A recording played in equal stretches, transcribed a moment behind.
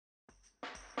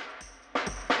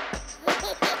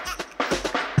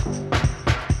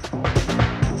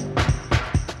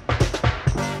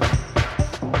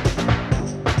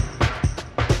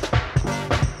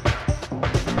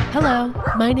Hello,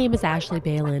 my name is Ashley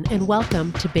Balin, and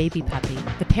welcome to Baby Puppy,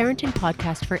 the parenting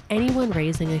podcast for anyone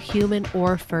raising a human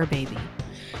or fur baby.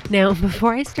 Now,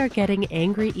 before I start getting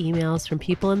angry emails from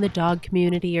people in the dog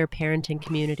community or parenting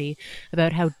community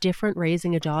about how different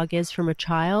raising a dog is from a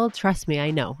child, trust me,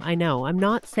 I know. I'm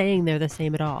not saying they're the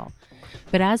same at all.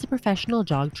 But as a professional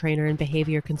dog trainer and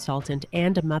behavior consultant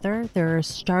and a mother, there are a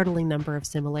startling number of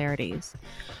similarities.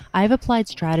 I've applied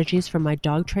strategies from my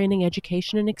dog training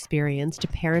education and experience to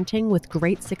parenting with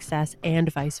great success and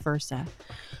vice versa.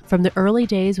 From the early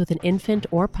days with an infant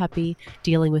or puppy,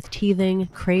 dealing with teething,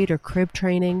 crate or crib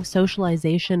training,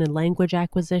 socialization and language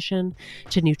acquisition,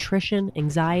 to nutrition,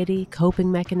 anxiety,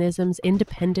 coping mechanisms,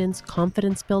 independence,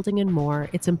 confidence building, and more,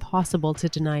 it's impossible to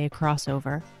deny a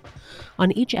crossover.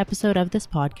 On each episode of this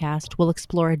podcast, we'll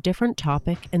explore a different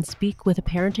topic and speak with a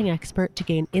parenting expert to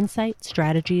gain insight,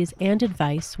 strategies, and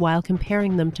advice while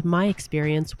comparing them to my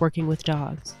experience working with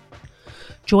dogs.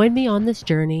 Join me on this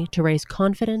journey to raise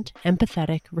confident,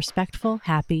 empathetic, respectful,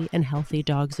 happy, and healthy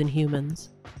dogs and humans.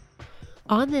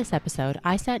 On this episode,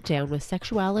 I sat down with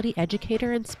sexuality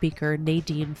educator and speaker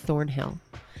Nadine Thornhill.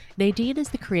 Nadine is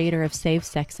the creator of Save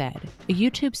Sex Ed, a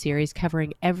YouTube series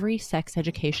covering every sex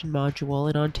education module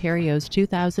in Ontario's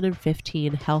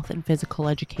 2015 health and physical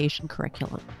education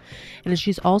curriculum. And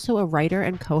she's also a writer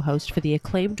and co-host for the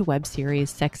acclaimed web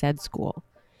series Sex Ed School.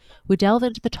 We delve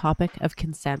into the topic of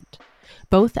consent,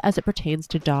 both as it pertains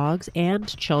to dogs and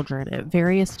children at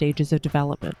various stages of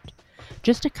development.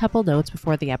 Just a couple notes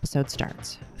before the episode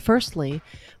starts. Firstly,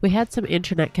 we had some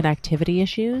internet connectivity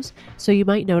issues, so you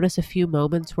might notice a few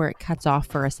moments where it cuts off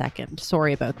for a second.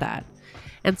 Sorry about that.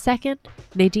 And second,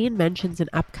 Nadine mentions an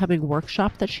upcoming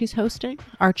workshop that she's hosting.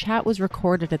 Our chat was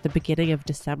recorded at the beginning of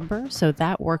December, so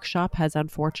that workshop has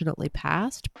unfortunately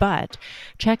passed, but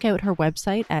check out her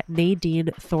website at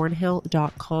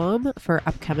nadinethornhill.com for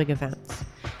upcoming events.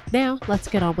 Now, let's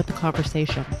get on with the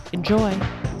conversation. Enjoy!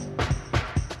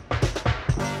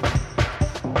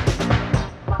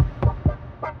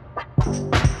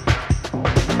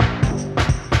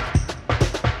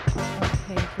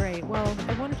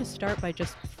 Start by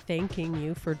just thanking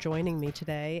you for joining me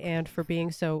today and for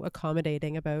being so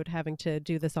accommodating about having to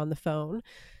do this on the phone.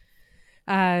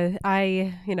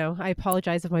 I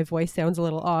apologize if my voice sounds a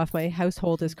little off. My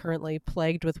household is currently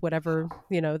plagued with whatever,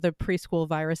 the preschool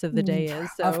virus of the day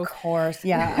is. So. Of course.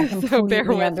 Yeah, I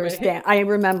completely understand. I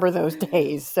remember those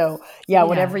days. So yeah,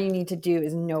 whatever you need to do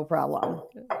is no problem.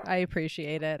 I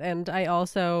appreciate it. And I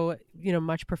also,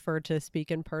 much prefer to speak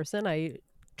in person. I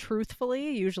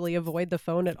truthfully usually avoid the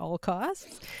phone at all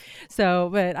costs.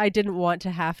 But I didn't want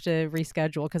to have to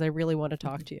reschedule because I really want to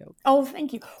talk to you. Oh,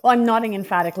 thank you. Well, I'm nodding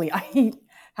emphatically. I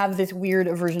have this weird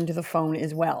aversion to the phone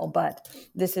as well, but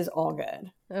this is all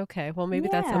good. Okay. Well, maybe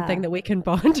that's something that we can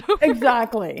bond over.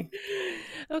 Exactly.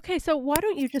 Okay. So why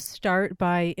don't you just start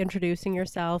by introducing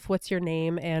yourself? What's your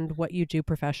name and what you do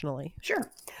professionally? Sure.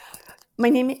 My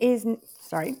name is...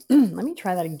 Sorry, let me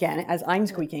try that again as I'm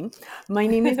squeaking. My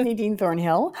name is Nadine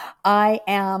Thornhill. I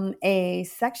am a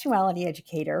sexuality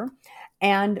educator,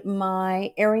 and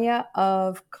my area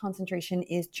of concentration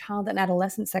is child and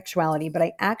adolescent sexuality, but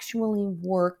I actually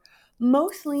work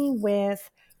mostly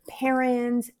with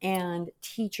parents and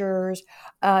teachers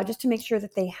just to make sure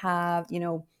that they have,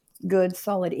 good,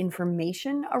 solid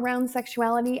information around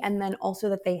sexuality, and then also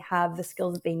that they have the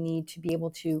skills that they need to be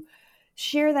able to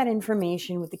share that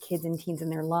information with the kids and teens in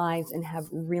their lives and have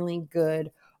really good,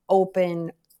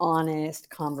 open, honest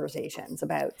conversations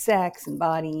about sex and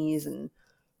bodies and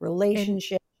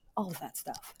relationships, all of that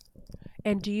stuff.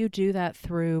 And do you do that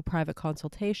through private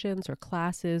consultations or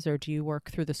classes, or do you work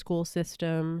through the school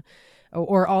system,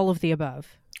 or all of the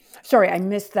above? Sorry, I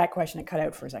missed that question. It cut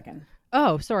out for a second.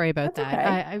 Oh, sorry about That's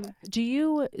that. Okay. Do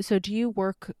you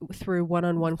work through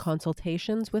one-on-one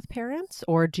consultations with parents,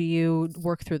 or do you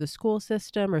work through the school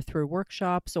system or through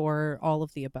workshops, or all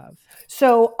of the above?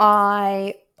 So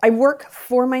I work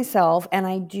for myself, and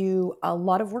I do a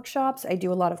lot of workshops. I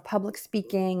do a lot of public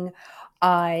speaking.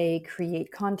 I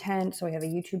create content, so I have a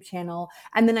YouTube channel,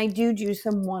 and then I do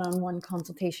some one-on-one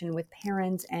consultation with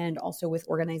parents and also with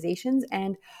organizations,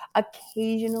 and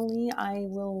occasionally I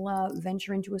will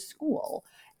venture into a school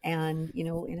and,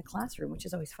 in a classroom, which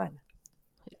is always fun.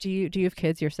 Do you have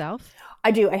kids yourself?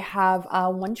 I do. I have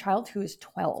one child who is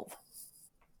 12.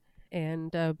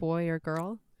 And a boy or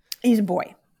girl? He's a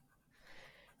boy.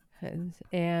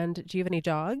 And do you have any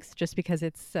dogs? Just because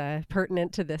it's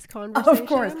pertinent to this conversation. Of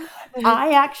course.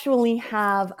 I actually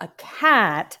have a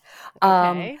cat.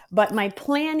 Okay. But my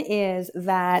plan is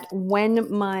that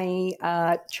when my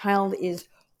child is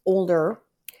older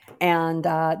and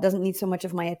doesn't need so much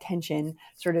of my attention.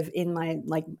 Sort of in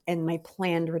my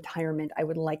planned retirement, I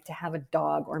would like to have a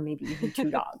dog or maybe even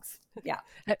two dogs. Yeah.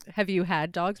 Have you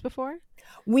had dogs before?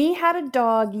 We had a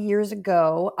dog years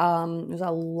ago. It was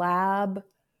a lab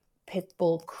pit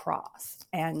bull cross,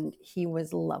 and he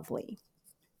was lovely.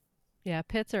 Yeah,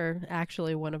 pits are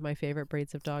actually one of my favorite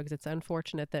breeds of dogs. It's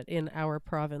unfortunate that in our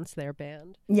province they're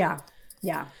banned. Yeah.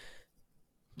 Yeah.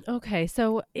 Okay,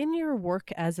 so in your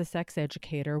work as a sex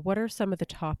educator, what are some of the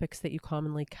topics that you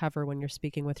commonly cover when you're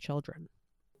speaking with children?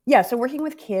 Yeah. So working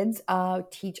with kids,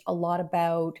 teach a lot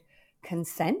about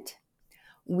consent.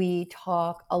 We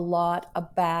talk a lot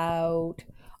about,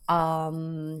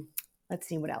 let's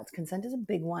see what else. Consent is a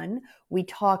big one. We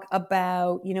talk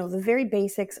about, the very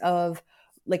basics of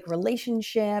like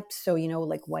relationships. So,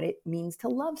 like what it means to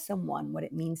love someone, what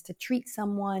it means to treat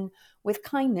someone with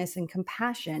kindness and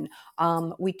compassion.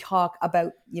 We talk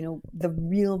about, the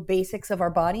real basics of our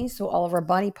bodies. So all of our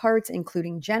body parts,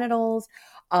 including genitals.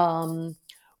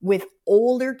 With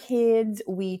older kids,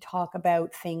 we talk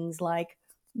about things like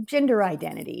gender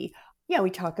identity. Yeah, we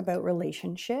talk about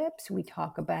relationships. We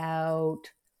talk about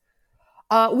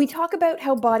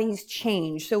how bodies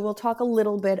change. So we'll talk a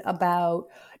little bit about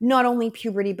not only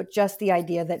puberty, but just the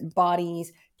idea that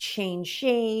bodies change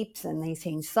shapes and they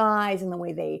change size, and the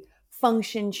way they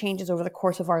function changes over the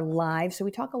course of our lives. So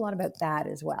we talk a lot about that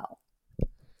as well.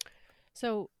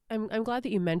 So I'm glad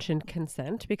that you mentioned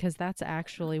consent, because that's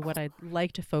actually what I'd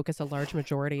like to focus a large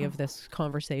majority of this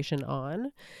conversation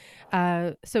on.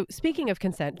 So speaking of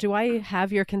consent, do I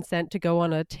have your consent to go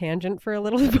on a tangent for a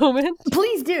little moment?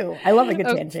 Please do. I love a good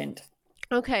tangent.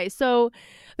 Okay, so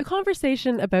the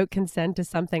conversation about consent is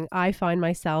something I find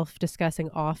myself discussing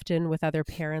often with other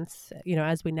parents,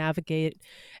 as we navigate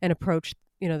and approach,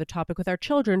 the topic with our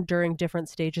children during different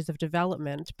stages of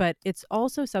development. But it's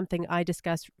also something I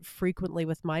discuss frequently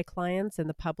with my clients and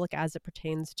the public as it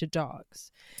pertains to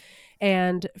dogs.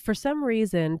 And for some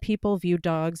reason, people view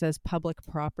dogs as public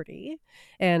property.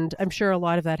 And I'm sure a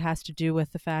lot of that has to do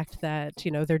with the fact that,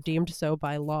 they're deemed so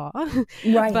by law.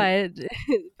 Right.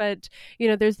 but,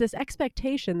 there's this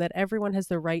expectation that everyone has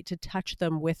the right to touch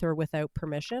them with or without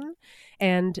permission.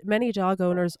 And many dog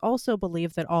owners also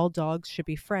believe that all dogs should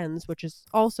be friends, which is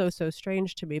also so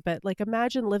strange to me. But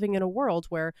imagine living in a world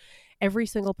where every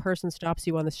single person stops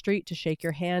you on the street to shake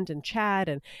your hand and chat,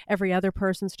 and every other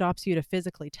person stops you to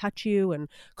physically touch you, and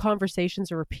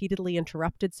conversations are repeatedly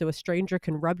interrupted so a stranger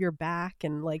can rub your back,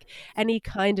 and any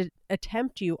kind of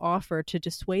attempt you offer to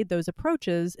dissuade those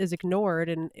approaches is ignored.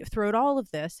 And throughout all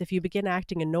of this, if you begin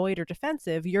acting annoyed or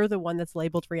defensive, you're the one that's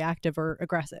labeled reactive or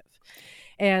aggressive.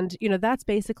 And, that's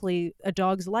basically a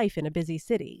dog's life in a busy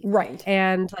city. Right.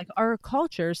 And our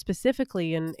culture,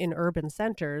 specifically in urban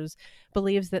centers,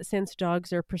 believes that since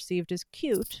dogs are perceived as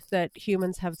cute, that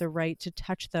humans have the right to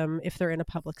touch them if they're in a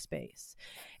public space.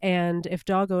 And if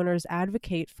dog owners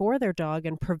advocate for their dog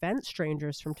and prevent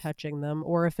strangers from touching them,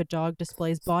 or if a dog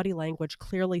displays body language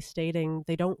clearly stating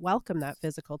they don't welcome that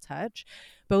physical touch,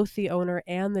 both the owner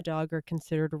and the dog are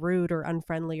considered rude or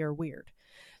unfriendly or weird.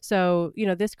 So,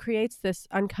 this creates this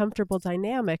uncomfortable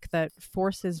dynamic that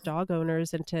forces dog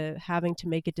owners into having to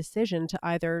make a decision to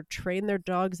either train their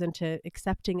dogs into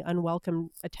accepting unwelcome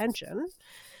attention,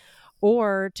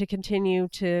 or to continue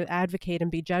to advocate and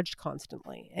be judged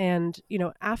constantly. And,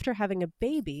 after having a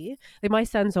baby, my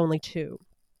son's only 2.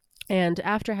 And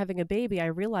after having a baby, I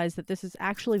realized that this is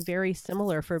actually very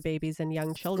similar for babies and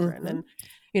young children. Mhm. And,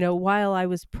 while I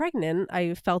was pregnant,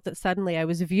 I felt that suddenly I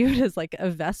was viewed as a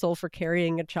vessel for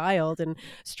carrying a child, and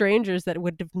strangers that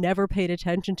would have never paid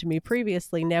attention to me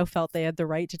previously now felt they had the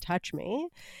right to touch me.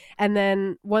 And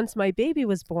then once my baby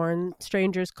was born,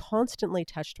 strangers constantly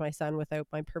touched my son without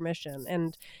my permission.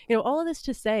 And, all of this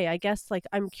to say, I guess,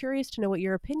 I'm curious to know what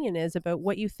your opinion is about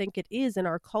what you think it is in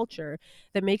our culture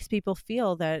that makes people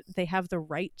feel that they have the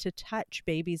right to touch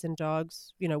babies and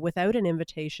dogs, without an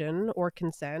invitation or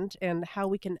consent, and how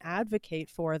we can advocate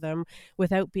for them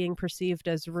without being perceived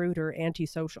as rude or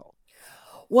antisocial.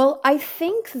 Well, I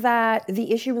think that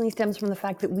the issue really stems from the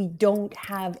fact that we don't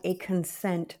have a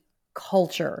consent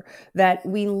culture, that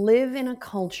we live in a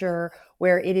culture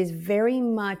where it is very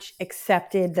much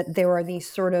accepted that there are these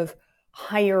sort of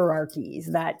hierarchies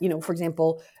that, for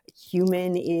example,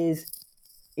 human is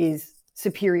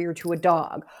superior to a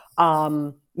dog.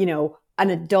 An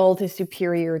adult is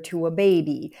superior to a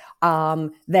baby.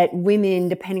 That women,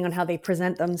 depending on how they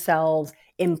present themselves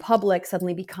in public,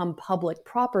 suddenly become public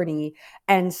property.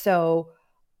 And so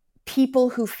people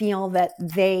who feel that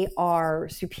they are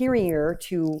superior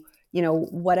to,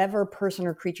 whatever person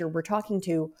or creature we're talking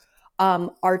to,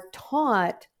 are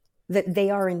taught that they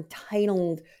are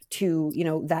entitled to,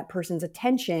 that person's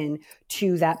attention,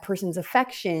 to that person's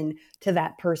affection, to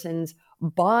that person's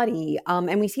body.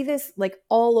 And we see this like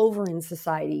all over in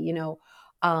society.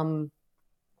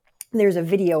 There's a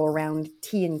video around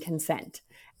tea and consent,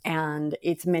 and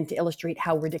it's meant to illustrate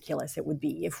how ridiculous it would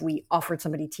be if we offered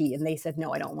somebody tea and they said,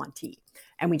 no, I don't want tea.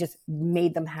 And we just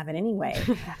made them have it anyway.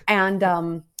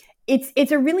 And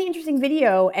it's a really interesting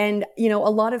video. And, a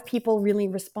lot of people really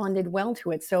responded well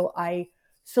to it. So I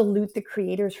salute the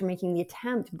creators for making the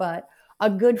attempt. But a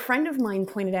good friend of mine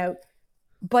pointed out,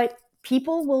 but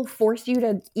people will force you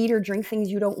to eat or drink things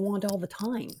you don't want all the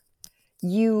time.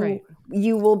 You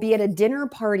will be at a dinner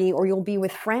party, or you'll be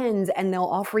with friends, and they'll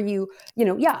offer you,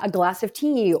 a glass of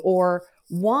tea or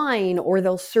wine, or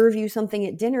they'll serve you something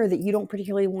at dinner that you don't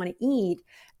particularly want to eat.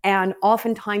 And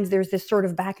oftentimes there's this sort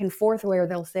of back and forth where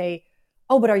they'll say,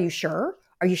 oh, but are you sure?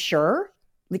 Are you sure?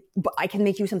 Like, but I can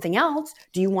make you something else.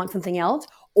 Do you want something else?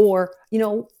 Or,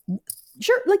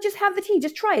 sure, like just have the tea,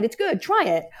 just try it. It's good. Try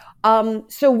it.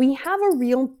 So we have a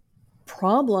real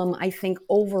problem, I think,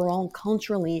 overall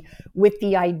culturally with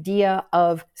the idea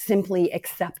of simply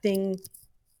accepting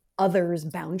others'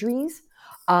 boundaries.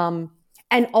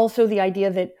 And also the idea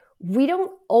that we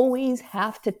don't always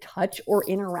have to touch or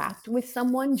interact with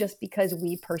someone just because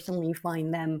we personally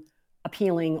find them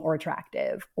appealing or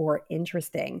attractive or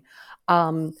interesting.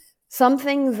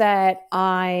 Something that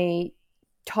I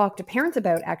talk to parents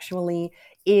about actually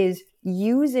is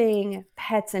using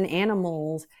pets and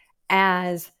animals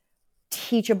as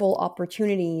teachable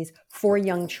opportunities for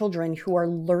young children who are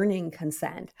learning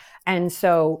consent. And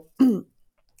so,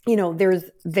 there's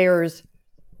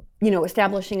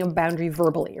establishing a boundary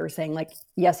verbally, or saying like,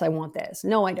 yes, I want this.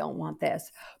 No, I don't want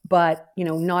this. But,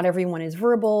 not everyone is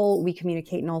verbal. We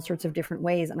communicate in all sorts of different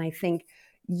ways. And I think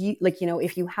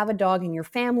if you have a dog in your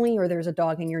family, or there's a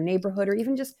dog in your neighborhood, or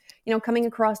even just, coming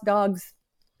across dogs,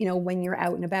 when you're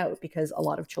out and about, because a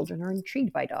lot of children are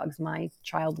intrigued by dogs. My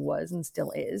child was and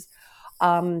still is.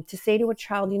 To say to a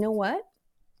child, you know what?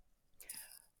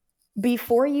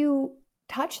 Before you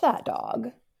touch that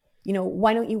dog,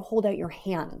 why don't you hold out your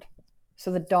hand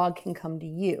so the dog can come to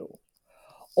you?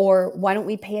 Or why don't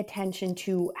we pay attention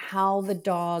to how the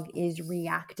dog is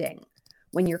reacting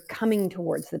when you're coming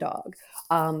towards the dog?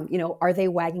 Are they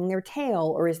wagging their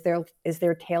tail, or is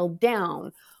their tail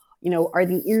down? Are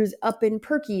the ears up and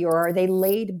perky, or are they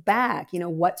laid back?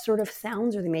 What sort of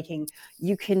sounds are they making?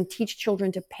 You can teach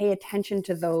children to pay attention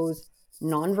to those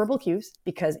nonverbal cues,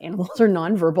 because animals are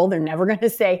nonverbal. They're never going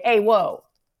to say, hey, whoa,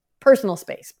 personal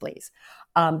space, please,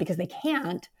 because they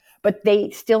can't. But they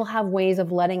still have ways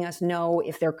of letting us know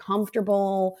if they're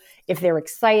comfortable, if they're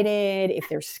excited, if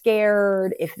they're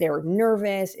scared, if they're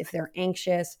nervous, if they're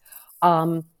anxious.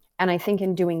 And I think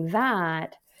in doing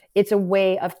that, it's a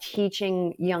way of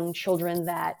teaching young children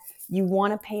that you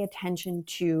want to pay attention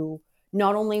to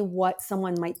not only what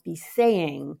someone might be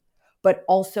saying, but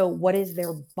also what is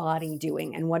their body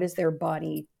doing and what is their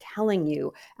body telling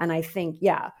you. And I think,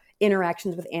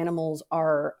 interactions with animals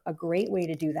are a great way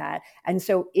to do that. And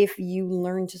so if you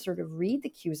learn to sort of read the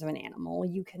cues of an animal,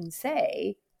 you can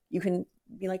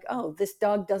be like, oh, this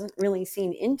dog doesn't really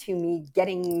seem into me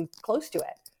getting close to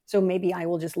it, so maybe I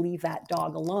will just leave that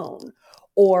dog alone.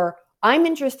 Or I'm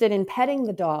interested in petting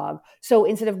the dog, so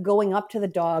instead of going up to the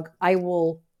dog, I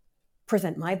will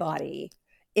present my body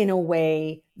in a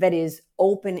way that is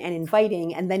open and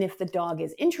inviting. And then if the dog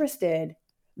is interested,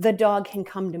 the dog can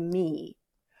come to me.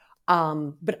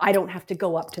 But I don't have to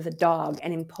go up to the dog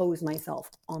and impose myself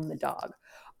on the dog.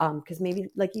 Because maybe,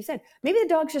 like you said, maybe the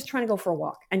dog's just trying to go for a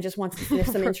walk and just wants to sniff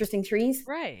some interesting trees.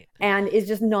 Right. And is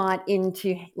just not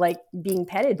into like being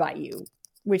petted by you,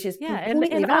 which is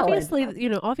completely valid.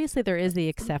 Obviously there is the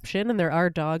exception, and there are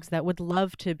dogs that would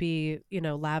love to be,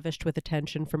 lavished with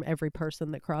attention from every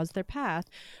person that crosses their path.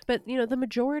 But, the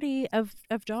majority of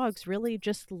dogs really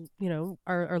just,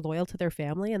 are loyal to their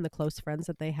family and the close friends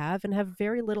that they have, and have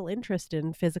very little interest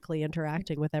in physically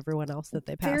interacting with everyone else that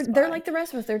they pass by. They're like the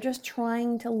rest of us. They're just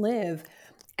trying to live.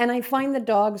 And I find the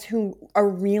dogs who are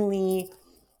really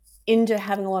into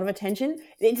having a lot of attention,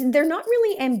 they're not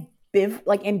really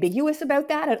ambiguous about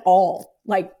that at all.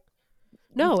 Like,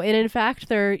 no, and in fact,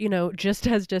 they're, just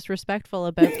as disrespectful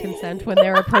about consent when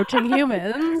they're approaching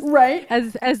humans, right?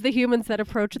 As the humans that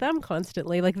approach them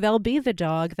constantly. Like, they'll be the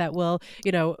dog that will,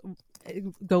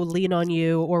 go lean on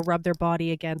you, or rub their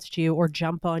body against you, or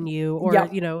jump on you, or,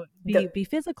 be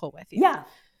physical with you. Yeah.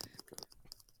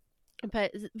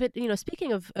 But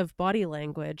speaking of body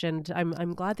language, and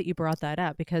I'm glad that you brought that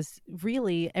up, because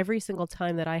really every single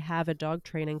time that I have a dog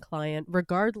training client,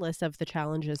 regardless of the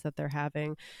challenges that they're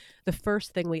having, the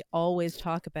first thing we always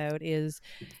talk about is,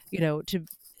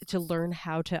 to learn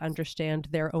how to understand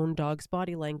their own dog's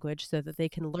body language so that they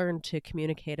can learn to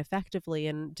communicate effectively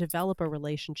and develop a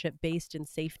relationship based in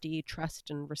safety,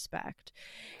 trust, and respect.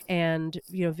 And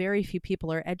very few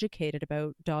people are educated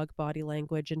about dog body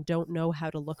language and don't know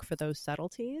how to look for those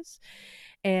subtleties.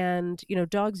 And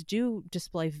dogs do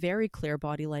display very clear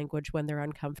body language when they're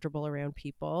uncomfortable around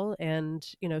people. And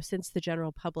since the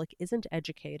general public isn't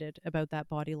educated about that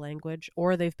body language,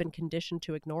 or they've been conditioned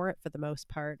to ignore it for the most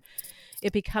part,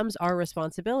 it becomes our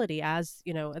responsibility as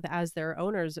as their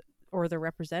owners or their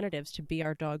representatives to be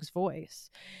our dog's voice.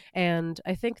 And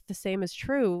I think the same is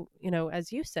true,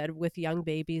 as you said, with young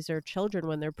babies or children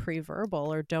when they're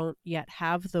pre-verbal or don't yet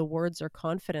have the words or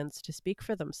confidence to speak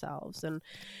for themselves. And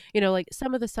like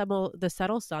some of the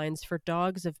subtle signs for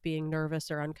dogs of being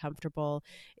nervous or uncomfortable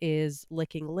is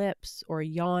licking lips or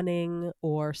yawning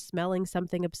or smelling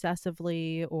something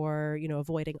obsessively, or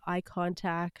avoiding eye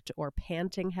contact or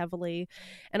panting heavily.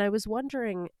 And I was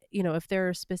wondering, if there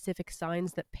are specific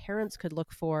signs that parents could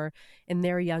look for in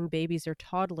their young babies or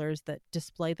toddlers that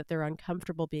display that they're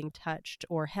uncomfortable being touched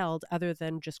or held, other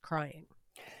than just crying.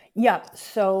 Yeah.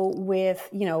 So with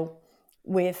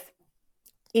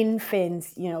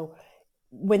infants,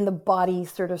 when the body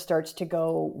sort of starts to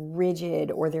go rigid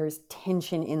or there's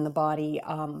tension in the body,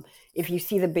 if you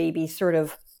see the baby sort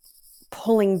of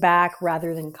pulling back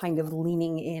rather than kind of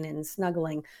leaning in and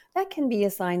snuggling, that can be a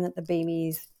sign that the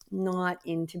baby's not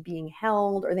into being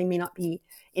held, or they may not be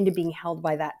into being held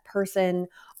by that person.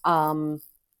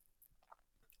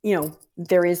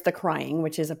 There is the crying,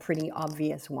 which is a pretty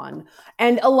obvious one.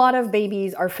 And a lot of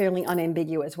babies are fairly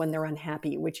unambiguous when they're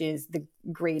unhappy, which is the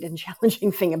great and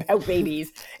challenging thing about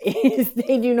babies is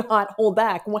they do not hold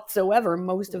back whatsoever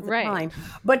most of the time.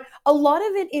 But a lot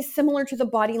of it is similar to the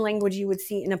body language you would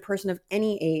see in a person of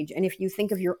any age. And if you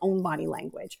think of your own body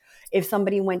language, if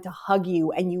somebody went to hug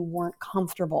you and you weren't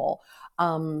comfortable,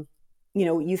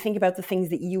 you think about the things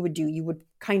that you would do. You would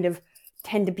kind of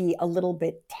tend to be a little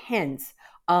bit tense.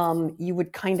 You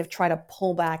would kind of try to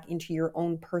pull back into your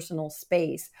own personal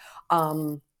space.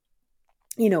 Things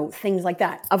like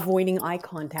that, avoiding eye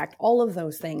contact, all of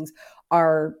those things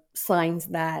are signs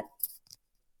that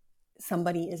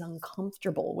somebody is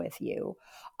uncomfortable with you.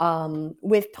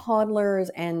 With toddlers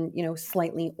and,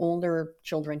 slightly older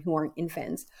children who aren't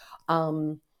infants,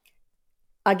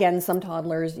 again, some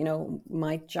toddlers,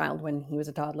 my child, when he was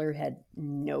a toddler, had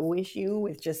no issue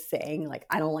with just saying, like,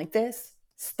 I don't like this,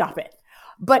 stop it.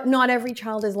 But not every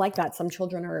child is like that. Some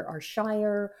children are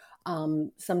shyer.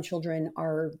 Some children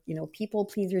are, people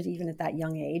pleasers even at that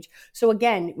young age. So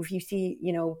again, if you see,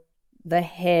 the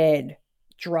head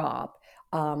drop,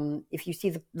 if you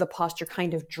see the posture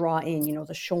kind of draw in,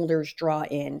 the shoulders draw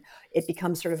in, it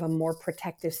becomes sort of a more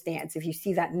protective stance. If you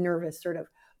see that nervous sort of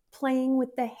playing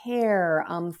with the hair,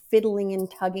 fiddling and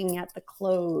tugging at the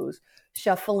clothes,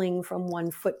 shuffling from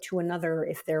one foot to another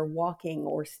if they're walking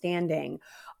or standing,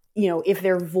 if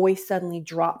their voice suddenly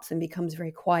drops and becomes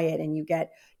very quiet and you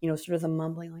get, sort of the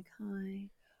mumbling like, hi,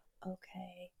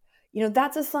 okay.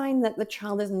 That's a sign that the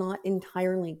child is not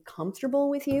entirely comfortable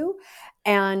with you.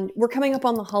 And we're coming up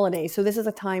on the holidays. So this is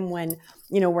a time when,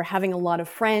 we're having a lot of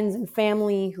friends and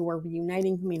family who are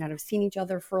reuniting, who may not have seen each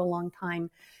other for a long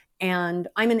time. And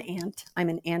I'm an aunt. I'm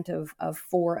an aunt of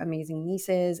 4 amazing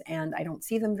nieces, and I don't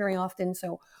see them very often.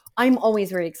 So I'm always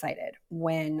very excited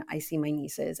when I see my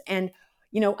nieces. And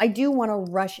I do want to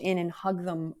rush in and hug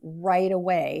them right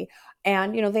away.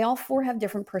 And, they all 4 have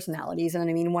different personalities. And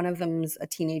I mean, one of them's a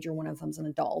teenager, one of them's an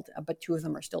adult, but 2 of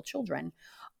them are still children.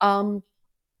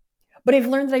 But I've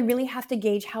learned that I really have to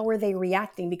gauge how are they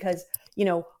reacting because,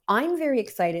 I'm very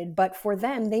excited, but for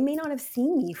them, they may not have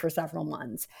seen me for several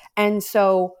months. And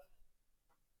so,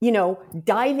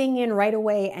 diving in right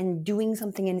away and doing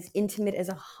something as intimate as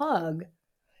a hug,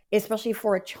 especially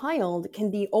for a child,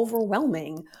 can be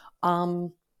overwhelming.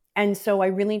 And so I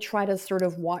really try to sort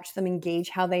of watch them, engage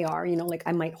how they are, like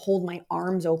I might hold my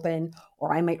arms open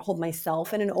or I might hold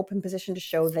myself in an open position to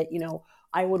show that,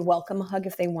 I would welcome a hug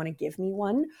if they want to give me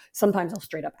one. Sometimes I'll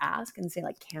straight up ask and say,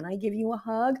 like, can I give you a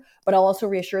hug? But I'll also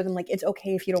reassure them, like, it's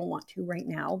okay if you don't want to right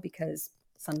now, because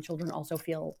some children also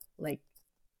feel like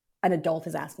an adult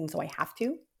is asking, so I have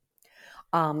to.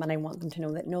 And I want them to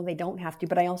know that, no, they don't have to.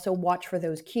 But I also watch for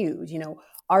those cues.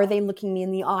 Are they looking me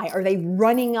in the eye? Are they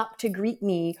running up to greet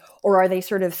me? Or are they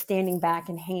sort of standing back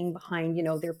and hanging behind,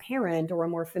 their parent or a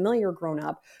more familiar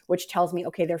grown-up, which tells me,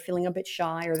 okay, they're feeling a bit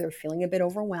shy or they're feeling a bit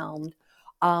overwhelmed.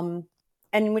 And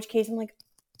in which case I'm like,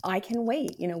 I can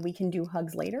wait. We can do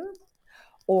hugs later,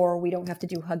 or we don't have to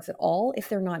do hugs at all if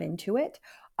they're not into it.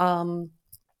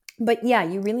 But yeah,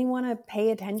 you really want to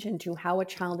pay attention to how a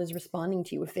child is responding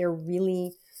to you. If they're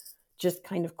really just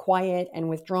kind of quiet and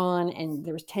withdrawn and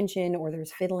there's tension or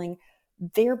there's fiddling,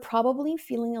 they're probably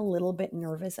feeling a little bit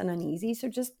nervous and uneasy. So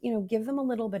just, give them a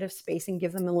little bit of space and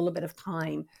give them a little bit of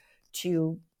time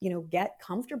to, get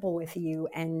comfortable with you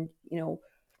and,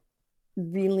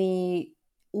 really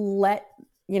let,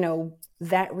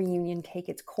 that reunion take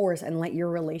its course and let your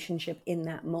relationship in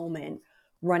that moment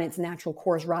run its natural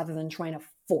course rather than trying to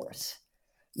force,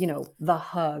 the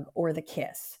hug or the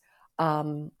kiss.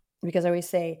 Because I always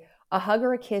say a hug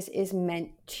or a kiss is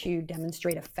meant to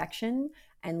demonstrate affection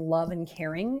and love and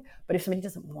caring. But if somebody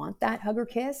doesn't want that hug or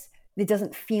kiss, it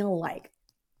doesn't feel like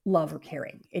love or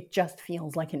caring. It just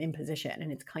feels like an imposition,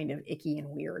 and it's kind of icky and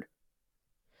weird.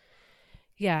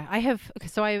 Yeah, I have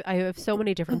so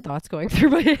many different thoughts going through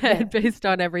my head based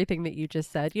on everything that you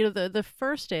just said. The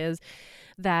first is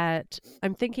that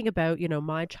I'm thinking about,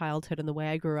 my childhood and the way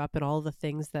I grew up and all the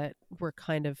things that were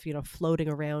kind of, floating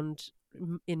around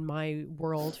in my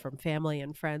world from family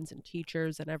and friends and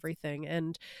teachers and everything.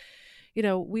 And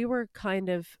we were kind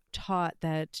of taught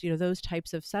that, those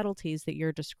types of subtleties that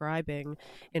you're describing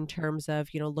in terms of,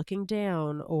 looking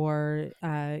down or,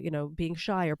 being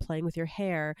shy or playing with your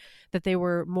hair, that they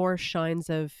were more signs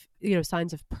of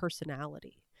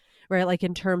personality. Right. Like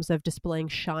in terms of displaying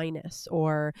shyness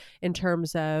or in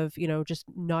terms of, just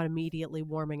not immediately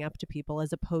warming up to people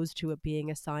as opposed to it being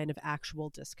a sign of actual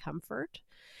discomfort.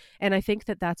 And I think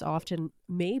that that's often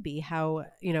maybe how,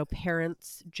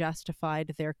 parents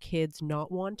justified their kids not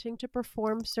wanting to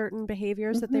perform certain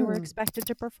behaviors that they were expected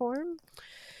to perform.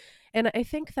 And I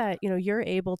think that, you're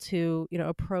able to,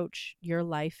 approach your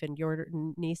life and your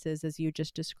nieces, as you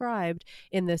just described,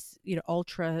 in this,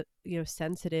 ultra,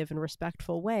 sensitive and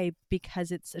respectful way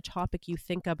because it's a topic you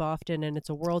think of often and it's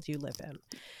a world you live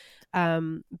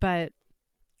in. But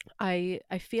I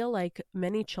feel like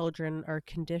many children are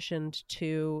conditioned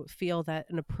to feel that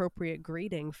an appropriate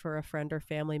greeting for a friend or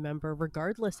family member,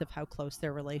 regardless of how close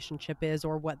their relationship is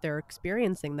or what they're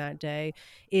experiencing that day,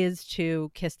 is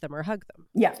to kiss them or hug them.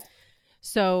 Yeah.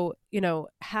 So,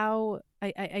 how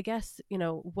I guess,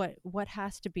 what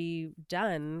has to be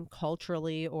done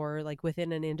culturally or like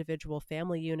within an individual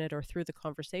family unit or through the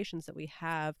conversations that we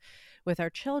have with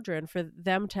our children for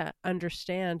them to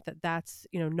understand that that's,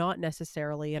 not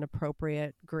necessarily an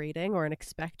appropriate greeting or an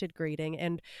expected greeting.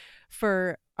 And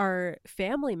for our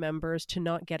family members to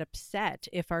not get upset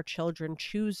if our children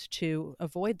choose to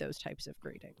avoid those types of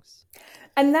greetings.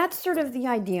 And that's sort of the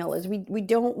ideal, is we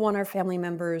don't want our family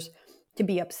members to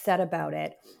be upset about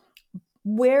it.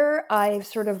 Where I've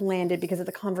sort of landed, because of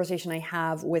the conversation I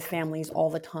have with families all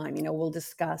the time, we'll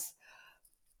discuss,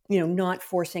 not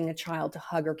forcing a child to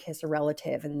hug or kiss a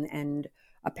relative. And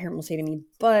a parent will say to me,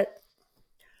 but,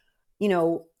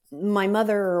 my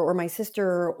mother or my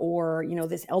sister or,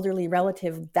 this elderly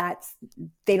relative,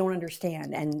 they don't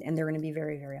understand. And they're going to be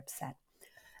very, very upset.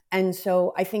 And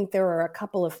so I think there are a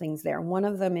couple of things there. One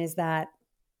of them is that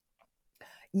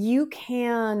you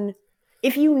can,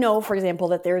 if for example,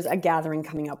 that there's a gathering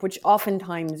coming up, which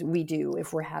oftentimes we do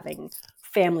if we're having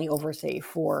family over, say,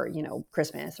 for,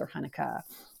 Christmas or Hanukkah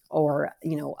or,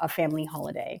 a family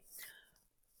holiday,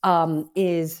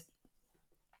 is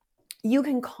you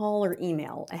can call or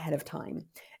email ahead of time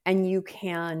and you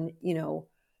can,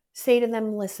 say to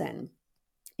them, listen,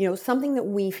 something that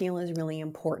we feel is really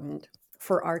important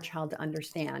for our child to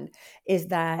understand is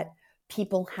that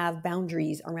people have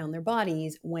boundaries around their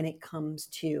bodies when it comes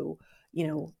to,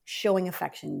 showing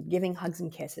affection, giving hugs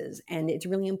and kisses. And it's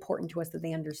really important to us that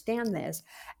they understand this.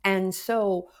 And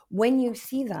so when you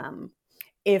see them,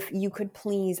 if you could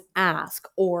please ask,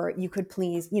 or you could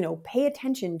please, pay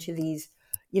attention to these,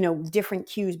 different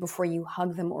cues before you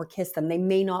hug them or kiss them. They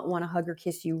may not want to hug or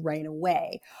kiss you right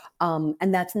away.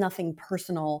 And that's nothing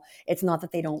personal. It's not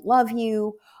that they don't love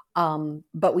you.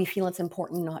 But we feel it's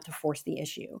important not to force the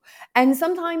issue. And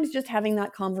sometimes just having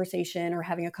that conversation or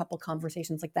having a couple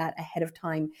conversations like that ahead of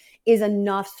time is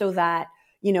enough so that,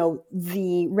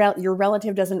 your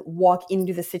relative doesn't walk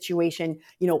into the situation,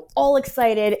 all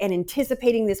excited and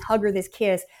anticipating this hug or this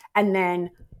kiss, and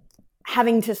then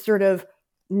having to sort of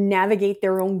navigate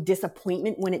their own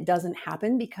disappointment when it doesn't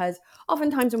happen. Because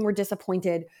oftentimes when we're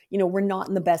disappointed, we're not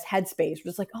in the best headspace. We're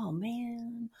just like, oh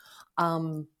man.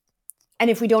 And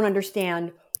if we don't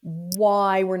understand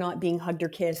why we're not being hugged or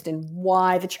kissed and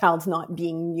why the child's not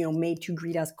being, made to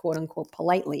greet us, quote unquote,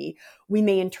 politely, we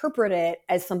may interpret it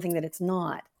as something that it's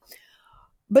not.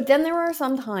 But then there are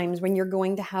some times when you're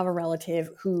going to have a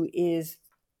relative who is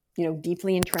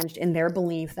deeply entrenched in their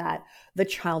belief that the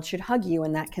child should hug you.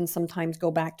 And that can sometimes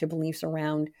go back to beliefs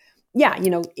around,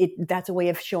 that's a way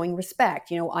of showing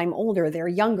respect. I'm older, they're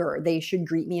younger, they should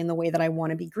greet me in the way that I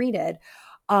want to be greeted.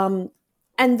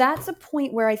 And that's a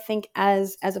point where I think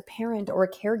as a parent or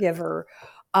a caregiver,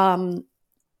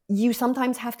 you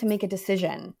sometimes have to make a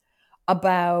decision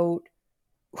about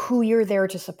who you're there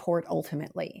to support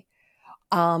ultimately.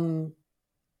 And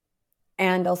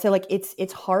I'll say, like,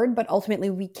 it's hard, but ultimately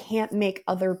we can't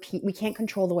we can't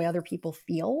control the way other people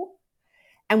feel,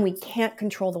 and we can't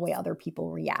control the way other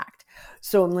people react.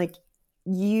 So I'm like,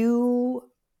 you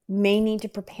may need to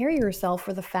prepare yourself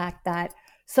for the fact that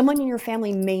someone in your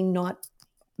family may not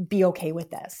be okay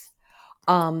with this.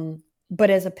 But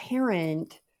as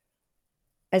parents,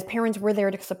 we're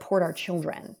there to support our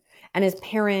children. And as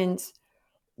parents,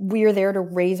 we're there to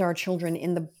raise our children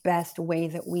in the best way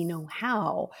that we know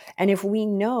how. And if we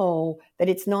know that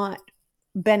it's not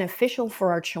beneficial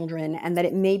for our children and that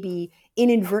it may be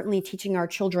inadvertently teaching our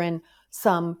children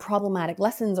some problematic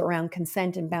lessons around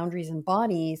consent and boundaries and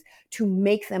bodies to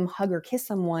make them hug or kiss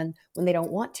someone when they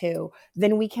don't want to,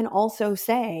 then we can also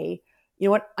say, you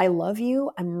know what, I love you.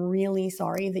 I'm really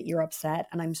sorry that you're upset,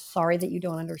 and I'm sorry that you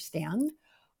don't understand.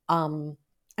 I'm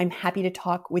happy to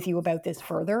talk with you about this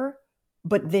further,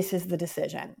 but this is the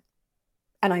decision.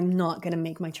 And I'm not going to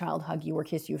make my child hug you or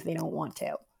kiss you if they don't want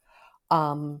to.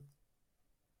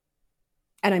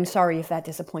 And I'm sorry if that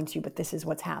disappoints you, but this is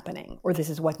what's happening, or this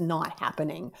is what's not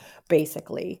happening,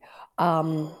 basically.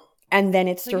 And then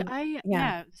it's Sorry.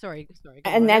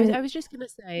 And then I was just going to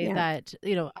say that,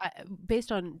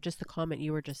 based on just the comment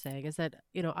you were just saying, is that,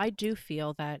 I do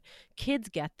feel that kids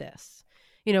get this.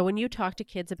 When you talk to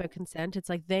kids about consent, it's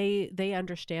like they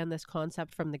understand this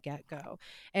concept from the get-go,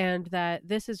 and that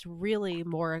this is really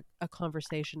more a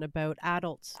conversation about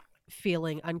adults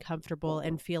feeling uncomfortable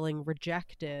and feeling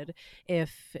rejected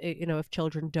if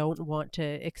children don't want to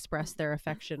express their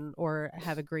affection or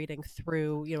have a greeting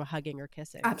through hugging or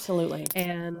kissing. Absolutely.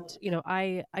 And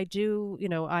I do,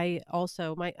 I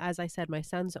also, as I said, my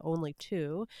son's only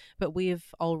 2, but we've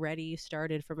already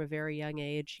started from a very young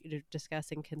age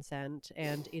discussing consent,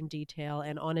 and in detail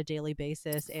and on a daily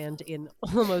basis, and in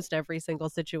almost every single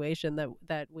situation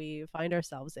that we find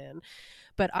ourselves in.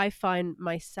 But I find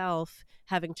myself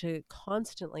having to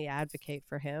constantly advocate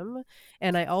for him.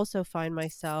 And I also find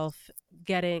myself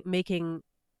making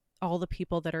all the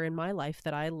people that are in my life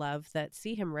that I love, that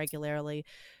see him regularly,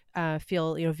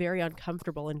 feel very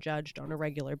uncomfortable and judged on a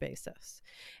regular basis.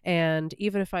 And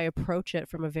even if I approach it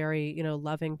from a very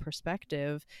loving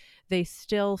perspective, they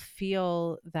still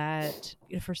feel that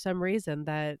for some reason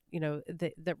that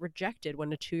that rejected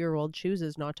when a 2-year-old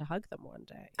chooses not to hug them one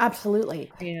day. Absolutely.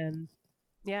 And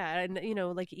yeah, and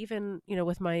like even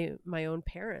with my own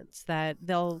parents, that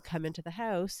they'll come into the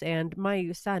house, and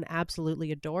my son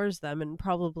absolutely adores them and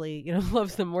probably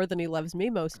loves them more than he loves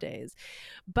me most days.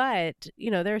 But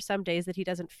there are some days that he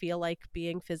doesn't feel like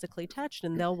being physically touched,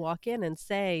 and they'll walk in and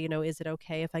say, is it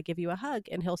okay if I give you a hug?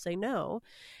 And he'll say no,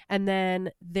 and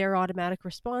then their automatic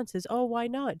response is, oh, why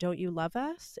not? Don't you love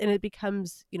us? And it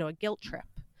becomes a guilt trip.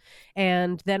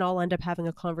 And then I'll end up having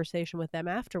a conversation with them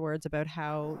afterwards about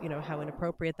how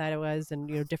inappropriate that was,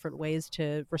 and different ways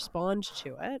to respond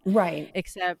to it. Right.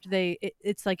 Except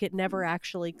it's like it never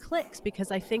actually clicks,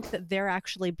 because I think that they're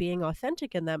actually being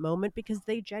authentic in that moment because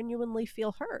they genuinely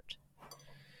feel hurt.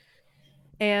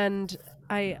 And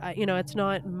I it's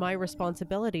not my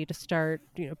responsibility to start,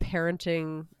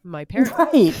 parenting my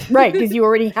parents. Right. Because you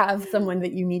already have someone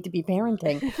that you need to be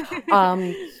parenting.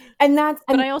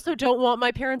 But I also don't want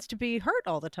my parents to be hurt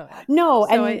all the time. No.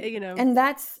 So and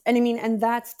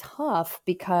that's tough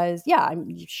because, yeah,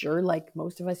 I'm sure, like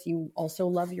most of us, you also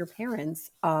love your parents.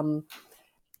 And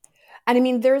I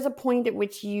mean, there's a point at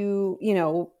which you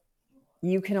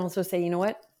can also say, you know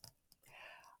what?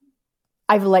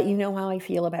 I've let you know how I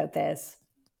feel about this.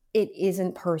 It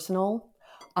isn't personal.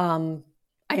 I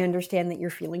understand that your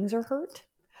feelings are hurt,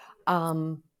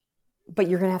 but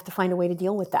you're going to have to find a way to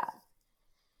deal with that.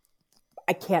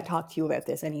 I can't talk to you about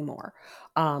this anymore.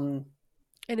 And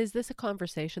is this a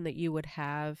conversation that you would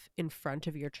have in front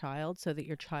of your child so that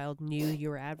your child knew you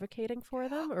were advocating for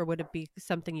them? Or would it be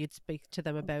something you'd speak to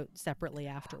them about separately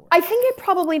afterwards? I think it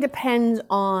probably depends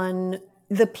on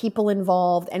the people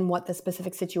involved and what the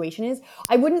specific situation is.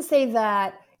 I wouldn't say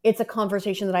that it's a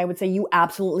conversation that I would say you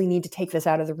absolutely need to take this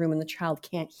out of the room and the child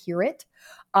can't hear it.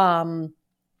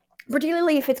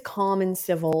 Particularly if it's calm and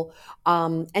civil.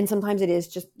 And sometimes it is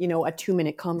just, a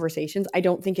 2-minute conversation. I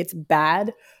don't think it's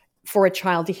bad for a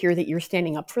child to hear that you're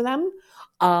standing up for them.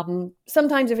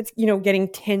 Sometimes if it's, getting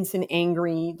tense and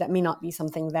angry, that may not be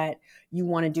something that you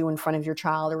want to do in front of your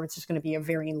child, or it's just going to be a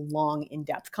very long,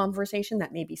 in-depth conversation.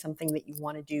 That may be something that you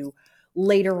want to do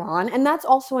later on. And that's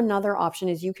also another option,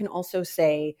 is you can also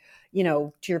say,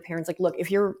 to your parents, like, look,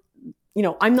 if you're,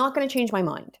 I'm not going to change my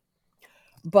mind,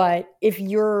 but if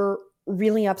you're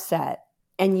really upset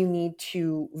and you need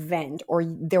to vent, or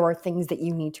there are things that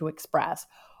you need to express,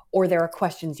 or there are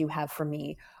questions you have for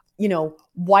me,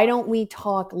 why don't we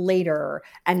talk later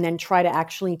and then try to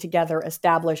actually together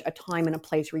establish a time and a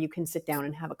place where you can sit down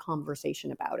and have a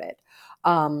conversation about it.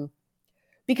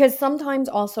 Because sometimes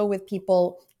also with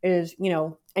people is,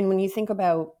 and when you think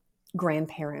about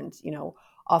grandparents,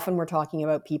 often we're talking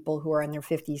about people who are in their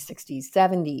 50s, 60s,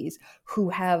 70s, who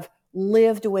have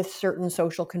lived with certain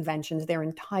social conventions their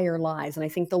entire lives. And I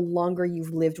think the longer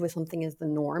you've lived with something as the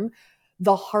norm,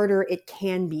 the harder it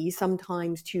can be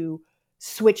sometimes to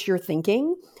switch your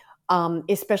thinking,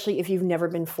 especially if you've never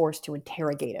been forced to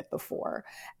interrogate it before.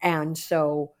 And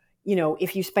so,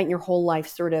 if you spent your whole life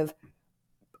sort of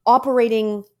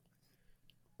operating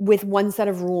with one set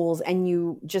of rules, and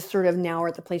you just sort of now are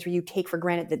at the place where you take for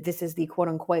granted that this is the quote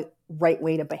unquote right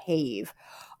way to behave,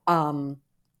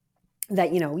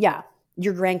 that,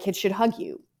 your grandkids should hug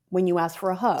you when you ask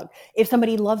for a hug. If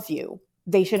somebody loves you,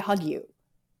 they should hug you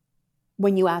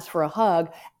when you ask for a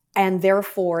hug. And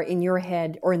therefore, in your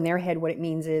head or in their head, what it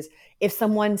means is, if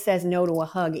someone says no to a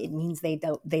hug, it means they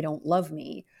don't love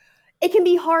me. It can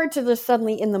be hard to just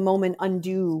suddenly in the moment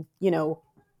undo,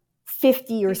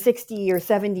 50 or 60 or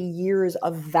 70 years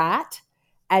of that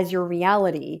as your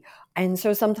reality. And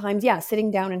so sometimes,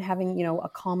 sitting down and having, a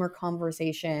calmer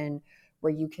conversation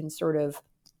where you can sort of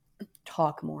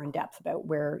talk more in depth about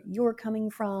where you're coming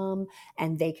from,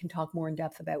 and they can talk more in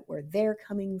depth about where they're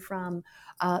coming from.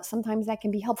 Sometimes that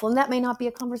can be helpful. And that may not be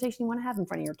a conversation you want to have in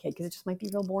front of your kid, because it just might be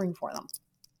real boring for them.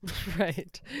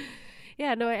 Right.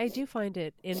 Yeah, no, I do find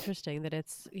it interesting that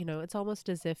it's, it's almost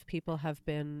as if people have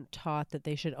been taught that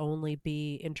they should only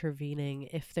be intervening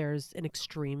if there's an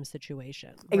extreme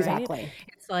situation. Right? Exactly.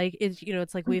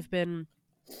 It's like we've been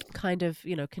kind of,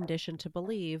 conditioned to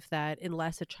believe that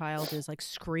unless a child is like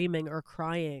screaming or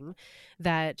crying,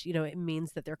 that, it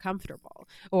means that they're comfortable.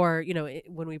 Or,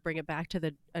 when we bring it back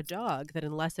to a dog, that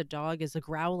unless a dog is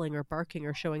growling or barking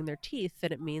or showing their teeth,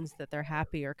 then it means that they're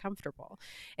happy or comfortable.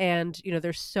 And,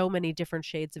 there's so many different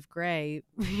shades of gray,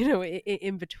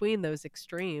 in between those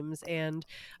extremes. And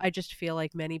I just feel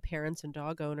like many parents and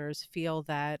dog owners feel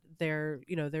that their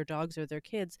dogs or their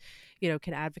kids,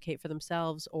 can advocate for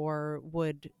themselves, or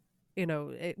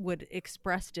it would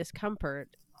express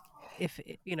discomfort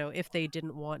if they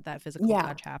didn't want that physical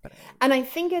touch happening. And I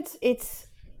think it's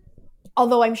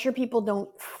although I'm sure people don't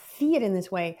see it in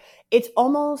this way, it's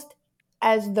almost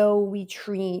as though we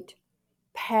treat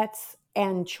pets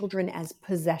and children as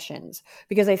possessions,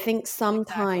 because I think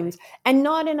sometimes, and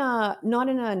not in a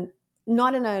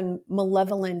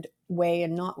malevolent way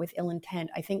and not with ill intent,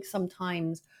 I think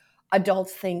sometimes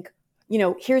adults think,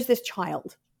 here's this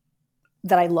child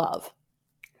that I love.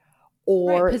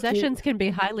 Or possessions can be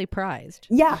highly prized.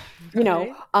 Yeah.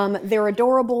 They're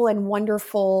adorable and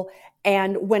wonderful.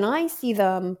 And when I see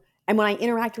them and when I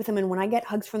interact with them and when I get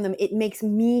hugs from them, it makes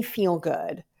me feel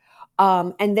good.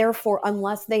 And therefore,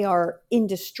 unless they are in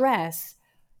distress,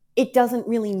 it doesn't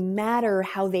really matter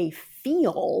how they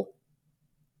feel.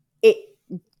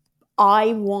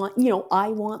 I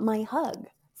want my hug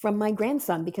from my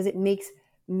grandson because it makes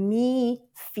me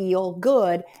feel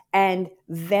good, and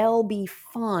they'll be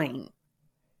fine.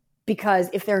 Because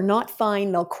if they're not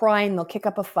fine, they'll cry and they'll kick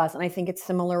up a fuss. And I think it's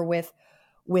similar with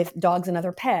dogs and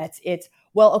other pets. It's,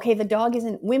 well, okay, the dog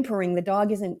isn't whimpering, the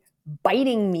dog isn't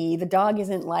biting me, the dog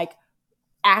isn't like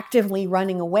actively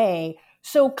running away.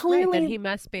 So clearly then he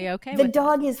must be okay. The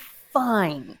dog is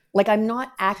fine. Like, I'm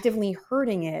not actively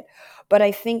hurting it. But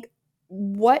I think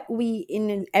what we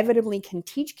inevitably can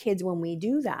teach kids when we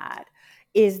do that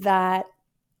is that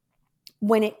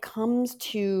when it comes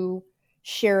to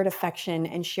shared affection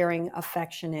and sharing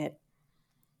affectionate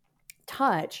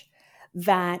touch,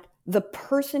 that the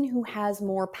person who has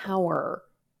more power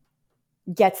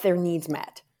gets their needs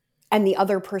met, and the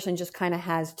other person just kind of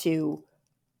has to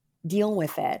deal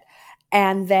with it.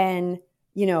 And then,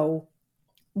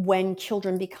 when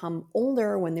children become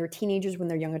older, when they're teenagers, when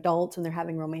they're young adults, and they're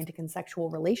having romantic and sexual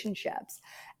relationships,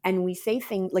 and we say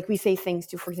things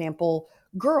to, for example,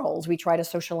 girls, we try to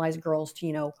socialize girls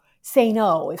to, say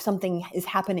no if something is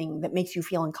happening that makes you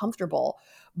feel uncomfortable.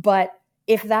 But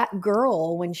if that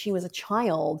girl, when she was a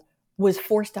child, was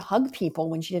forced to hug people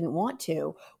when she didn't want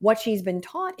to, what she's been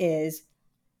taught is,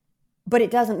 but it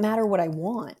doesn't matter what I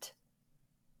want.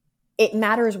 it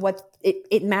matters what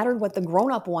it mattered what the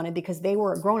grown-up wanted because they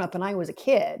were a grown-up and I was a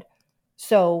kid.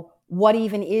 So what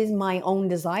even is my own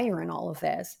desire in all of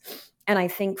this? And I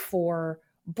think for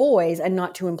boys, and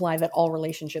not to imply that all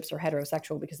relationships are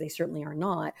heterosexual because they certainly are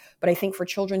not, but I think for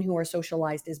children who are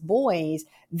socialized as boys,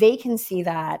 they can see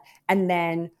that. And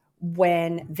then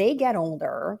when they get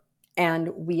older, and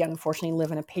we unfortunately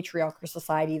live in a patriarchal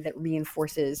society that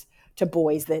reinforces to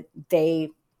boys that they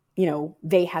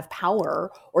have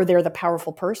power, or they're the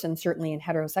powerful person, certainly in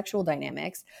heterosexual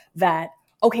dynamics, that,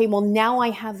 okay, well, now I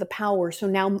have the power, so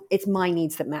now it's my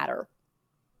needs that matter.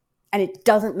 And it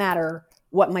doesn't matter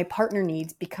what my partner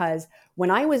needs, because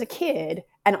when I was a kid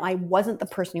and I wasn't the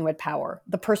person who had power,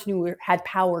 the person who had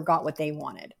power got what they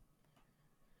wanted.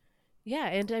 Yeah,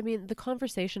 and I mean, the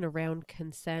conversation around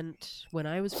consent when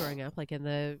I was growing up, like in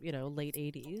the, late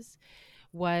 80s,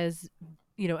 was,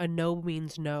 a no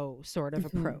means no sort of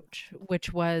approach,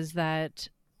 which was that,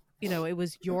 it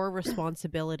was your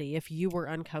responsibility if you were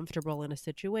uncomfortable in a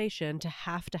situation to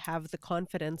have the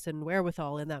confidence and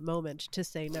wherewithal in that moment to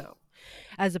say no,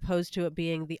 as opposed to it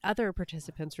being the other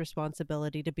participant's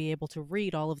responsibility to be able to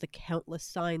read all of the countless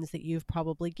signs that you've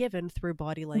probably given through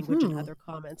body language and other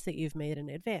comments that you've made in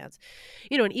advance.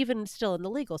 And even still in the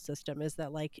legal system is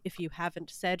that, like, if you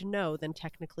haven't said no, then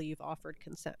technically you've offered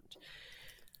consent.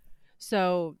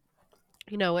 So,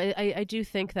 I do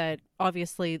think that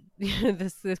obviously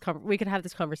we could have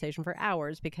this conversation for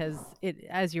hours, because it,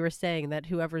 as you were saying, that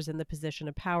whoever's in the position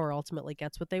of power ultimately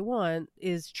gets what they want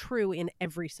is true in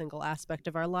every single aspect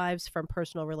of our lives, from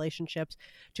personal relationships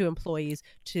to employees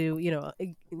to,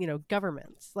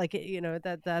 governments. Like,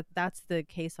 that's the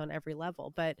case on every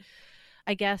level. But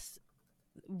I guess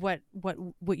what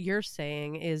you're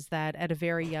saying is that at a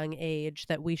very young age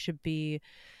that we should be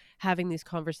having these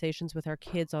conversations with our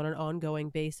kids on an ongoing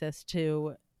basis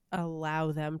to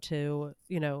allow them to,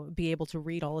 be able to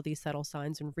read all of these subtle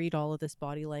signs and read all of this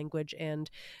body language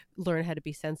and learn how to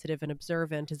be sensitive and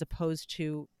observant, as opposed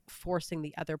to forcing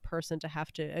the other person to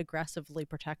have to aggressively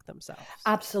protect themselves.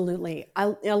 Absolutely.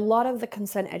 A lot of the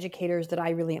consent educators that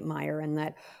I really admire and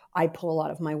that I pull a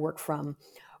lot of my work from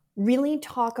really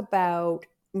talk about,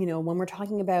 when we're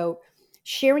talking about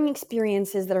sharing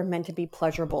experiences that are meant to be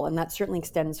pleasurable, and that certainly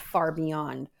extends far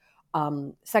beyond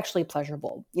sexually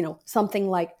pleasurable. Something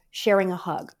like sharing a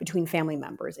hug between family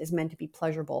members is meant to be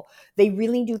pleasurable. They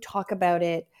really do talk about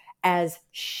it as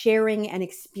sharing an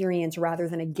experience rather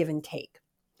than a give and take,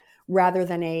 rather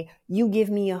than a you give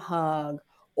me a hug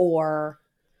or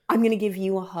I'm going to give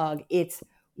you a hug. It's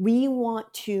we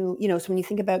want to, so when you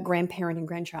think about grandparent and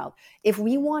grandchild, if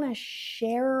we want to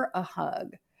share a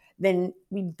hug, then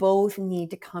we both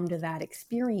need to come to that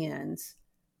experience,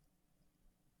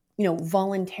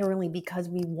 voluntarily, because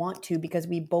we want to, because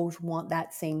we both want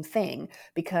that same thing,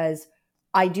 because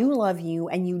I do love you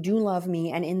and you do love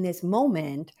me. And in this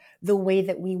moment, the way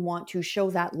that we want to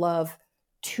show that love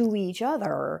to each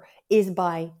other is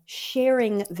by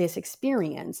sharing this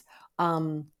experience.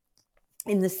 In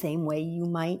the same way you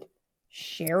might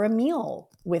share a meal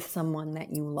with someone that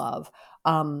you love.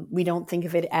 We don't think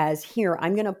of it as, here,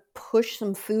 I'm going to push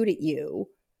some food at you.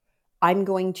 I'm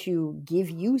going to give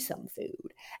you some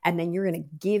food, and then you're going to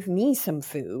give me some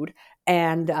food.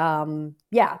 And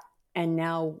and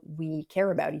now we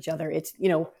care about each other. It's,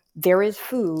 there is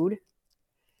food.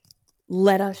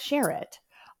 Let us share it.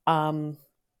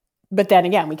 But then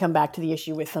again, we come back to the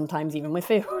issue with sometimes even with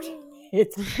food.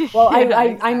 It's, well,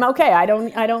 exactly. I'm okay. I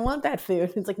don't want that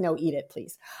food. It's like, no, eat it,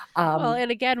 please. Well,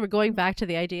 and again, we're going back to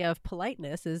the idea of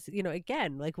politeness is,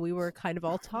 again, like we were kind of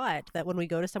all taught that when we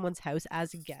go to someone's house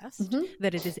as a guest,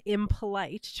 that it is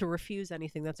impolite to refuse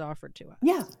anything that's offered to us.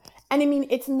 Yeah. And I mean,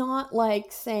 it's not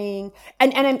like saying,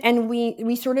 and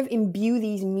we sort of imbue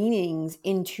these meanings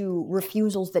into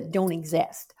refusals that don't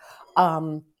exist.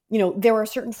 There are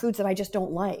certain foods that I just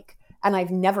don't like, and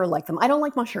I've never liked them. I don't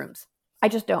like mushrooms. I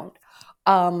just don't.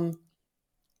 And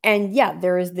yeah,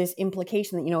 there is this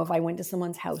implication that, if I went to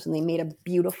someone's house and they made a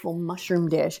beautiful mushroom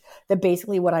dish, that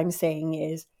basically what I'm saying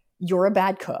is, you're a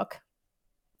bad cook.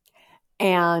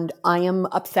 And I am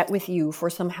upset with you for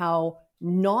somehow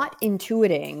not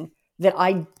intuiting that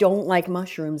I don't like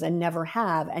mushrooms and never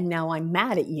have. And now I'm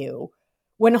mad at you.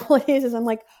 When all it is I'm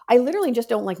like, I literally just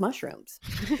don't like mushrooms.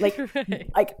 Like, right.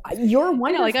 Like you're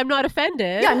wonderful. Like, I'm not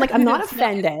offended. Yeah, I'm like, I'm not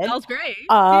offended. It smells great.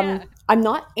 I'm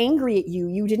not angry at you.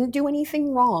 You didn't do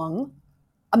anything wrong.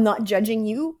 I'm not judging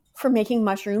you for making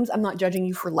mushrooms. I'm not judging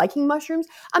you for liking mushrooms.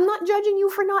 I'm not judging you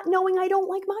for not knowing I don't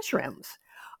like mushrooms.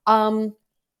 And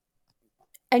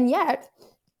yet,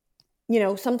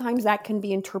 sometimes that can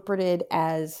be interpreted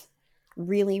as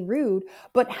really rude.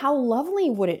 But how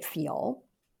lovely would it feel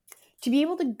to be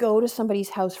able to go to somebody's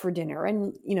house for dinner.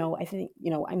 And, I think,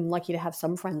 I'm lucky to have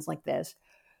some friends like this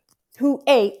who,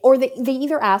 or they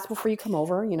either ask before you come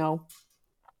over,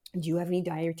 do you have any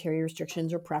dietary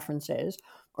restrictions or preferences?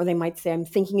 Or they might say, I'm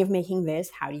thinking of making this.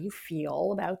 How do you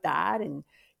feel about that? And,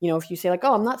 if you say like,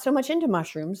 oh, I'm not so much into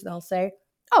mushrooms, they'll say,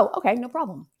 oh, okay, no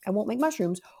problem. I won't make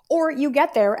mushrooms. Or you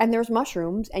get there and there's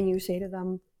mushrooms and you say to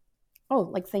them, oh,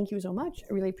 like, thank you so much.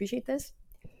 I really appreciate this.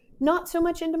 Not so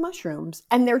much into mushrooms.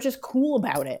 And they're just cool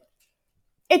about it.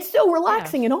 It's so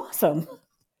relaxing and awesome.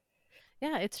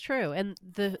 Yeah, it's true. And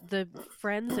the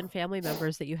friends and family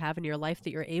members that you have in your life that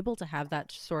you're able to have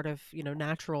that sort of,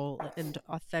 natural and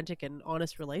authentic and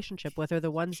honest relationship with are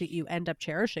the ones that you end up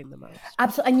cherishing the most.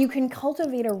 Absolutely. And you can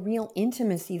cultivate a real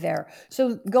intimacy there.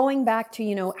 So going back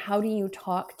to, how do you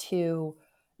talk to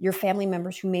your family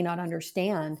members who may not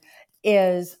understand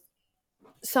is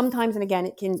sometimes, and again,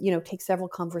 it can, take several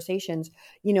conversations,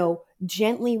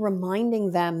 gently reminding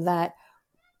them that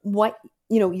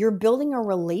you're building a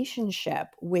relationship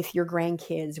with your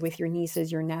grandkids, with your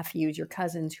nieces, your nephews, your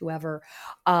cousins, whoever.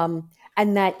 And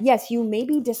that, yes, you may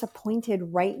be disappointed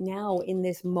right now in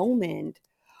this moment,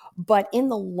 but in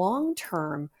the long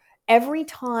term, every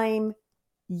time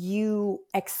you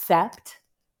accept,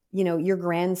 your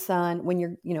grandson, when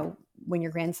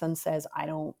your grandson says, I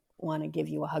don't want to give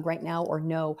you a hug right now, or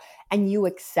no, and you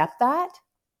accept that,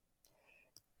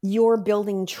 you're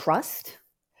building trust,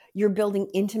 you're building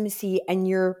intimacy, and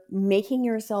you're making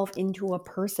yourself into a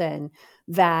person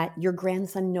that your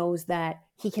grandson knows that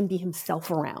he can be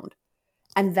himself around.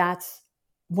 And that's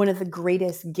one of the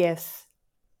greatest gifts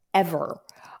ever.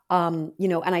 And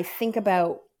I think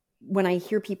about when I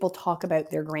hear people talk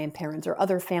about their grandparents or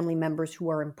other family members who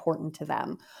are important to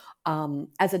them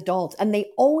as adults, and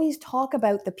they always talk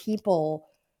about the people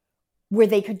where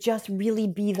they could just really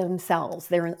be themselves,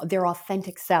 their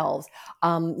authentic selves.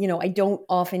 I don't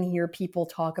often hear people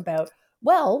talk about,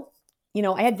 well,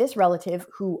 I had this relative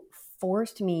who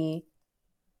forced me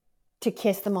to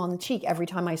kiss them on the cheek every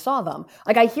time I saw them.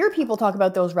 Like, I hear people talk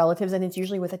about those relatives, and it's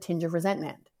usually with a tinge of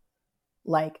resentment.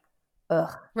 Like,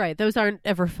 ugh. Right. Those aren't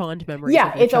ever fond memories.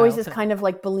 Yeah, it's always this kind of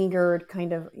like beleaguered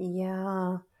kind of,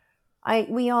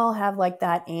 we all have like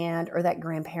that aunt or that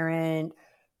grandparent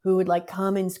who would like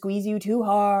come and squeeze you too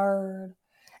hard,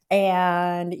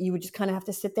 and you would just kind of have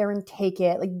to sit there and take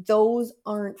it. Like, those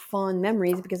aren't fond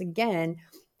memories, because again,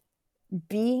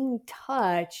 being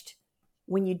touched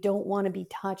when you don't want to be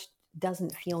touched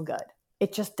doesn't feel good.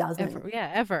 It just doesn't.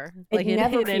 Ever. It like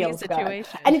never feels good.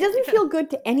 And it doesn't feel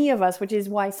good to any of us, which is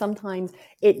why sometimes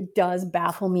it does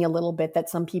baffle me a little bit that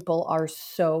some people are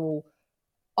so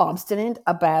obstinate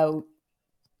about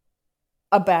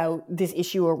this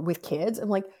issue or with kids. I'm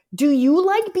like, do you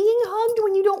like being hugged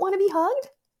when you don't want to be hugged?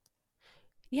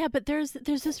 Yeah, but there's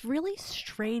this really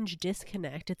strange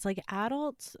disconnect. It's like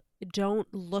adults don't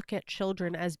look at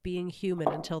children as being human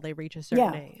until they reach a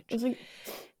certain age.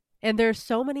 And there's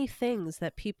so many things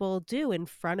that people do in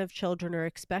front of children or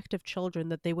expect of children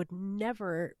that they would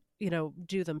never,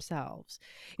 do themselves.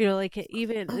 Like,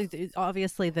 even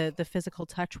obviously the physical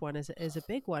touch one is a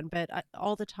big one, but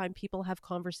all the time people have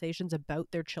conversations about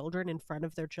their children in front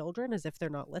of their children as if they're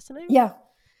not listening. Yeah.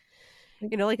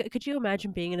 Like, could you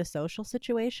imagine being in a social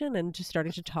situation and just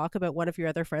starting to talk about one of your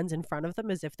other friends in front of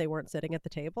them as if they weren't sitting at the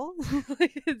table?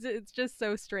 It's just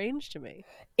so strange to me.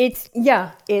 I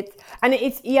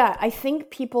think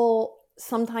people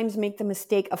sometimes make the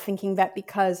mistake of thinking that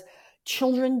because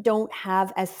children don't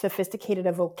have as sophisticated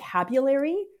a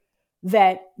vocabulary,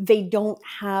 that they don't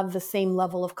have the same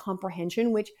level of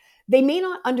comprehension, which they may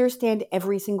not understand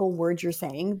every single word you're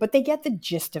saying, but they get the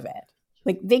gist of it.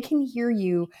 Like, they can hear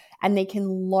you and they can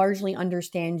largely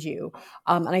understand you.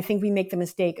 And I think we make the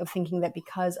mistake of thinking that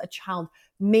because a child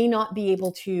may not be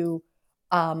able to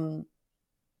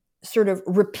sort of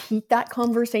repeat that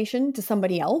conversation to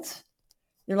somebody else,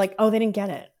 they're like, oh, they didn't get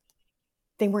it.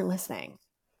 They weren't listening.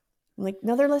 I'm like,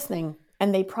 no, they're listening.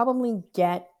 And they probably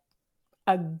get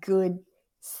a good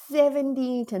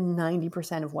 70 to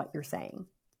 90% of what you're saying.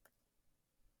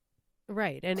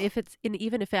 Right. And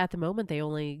even if at the moment they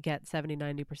only get 70,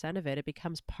 90% of it, it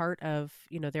becomes part of,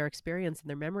 their experience in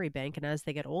their memory bank. And as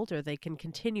they get older, they can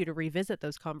continue to revisit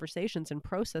those conversations and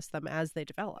process them as they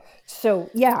develop. So,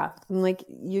 yeah, I'm like,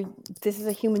 this is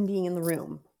a human being in the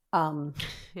room.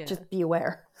 Just be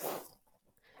aware.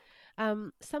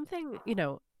 Something,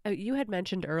 You had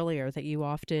mentioned earlier that you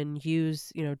often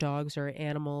use, dogs or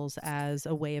animals as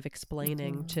a way of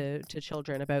explaining Mhm. to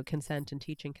children about consent and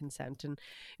teaching consent. And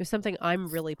it's something I'm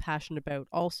really passionate about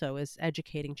also is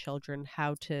educating children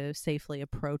how to safely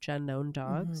approach unknown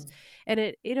dogs. Mhm. And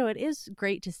it is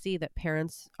great to see that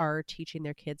parents are teaching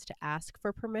their kids to ask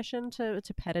for permission to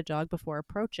pet a dog before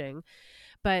approaching.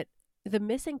 But the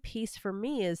missing piece for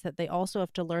me is that they also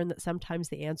have to learn that sometimes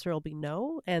the answer will be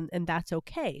no, and that's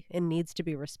okay and needs to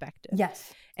be respected.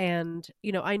 Yes. And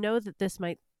I know that this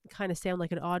might kind of sound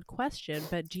like an odd question,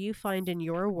 but do you find in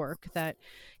your work that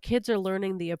kids are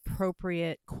learning the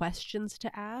appropriate questions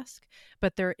to ask,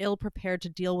 but they're ill prepared to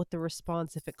deal with the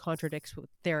response if it contradicts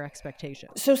with their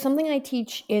expectations? So something I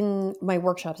teach in my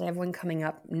workshops, I have one coming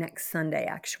up next Sunday,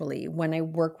 actually, when I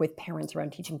work with parents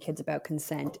around teaching kids about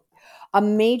consent. A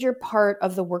major part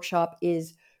of the workshop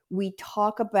is we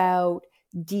talk about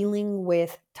dealing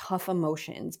with tough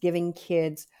emotions, giving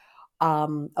kids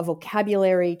a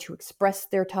vocabulary to express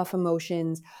their tough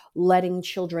emotions, letting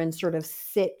children sort of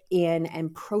sit in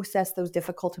and process those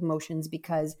difficult emotions,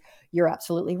 because you're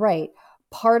absolutely right.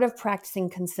 Part of practicing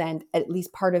consent, at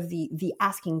least part of the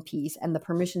asking piece and the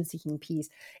permission seeking piece,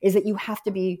 is that you have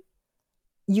to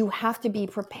be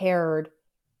prepared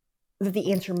that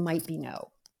the answer might be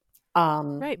no.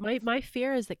 Um, Right. My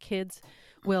fear is that kids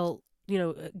will,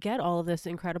 get all of this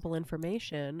incredible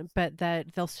information, but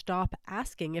that they'll stop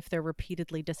asking if they're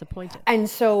repeatedly disappointed. and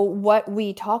so what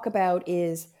we talk about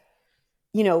is,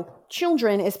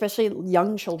 children, especially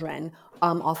young children,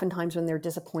 oftentimes when they're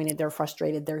disappointed, they're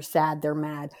frustrated, they're sad, they're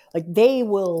mad, like they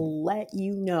will let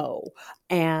you know,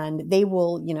 and they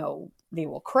will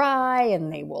cry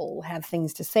and they will have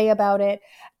things to say about it.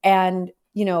 And,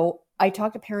 I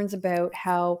talk to parents about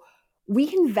how we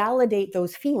can validate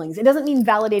those feelings. It doesn't mean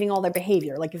validating all their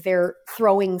behavior. Like if they're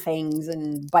throwing things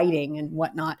and biting and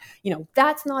whatnot,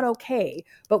 that's not okay.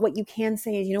 But what you can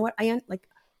say is, you know what,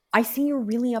 I see you're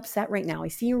really upset right now. I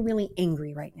see you're really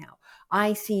angry right now.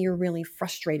 I see you're really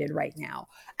frustrated right now.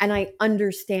 And I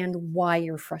understand why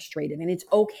you're frustrated. And it's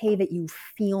okay that you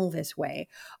feel this way.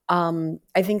 I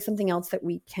think something else that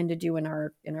we tend to do in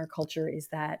our culture is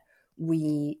that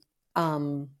we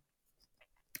um,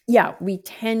 we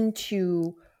tend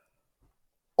to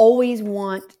always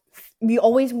want we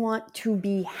always want to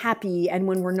be happy, and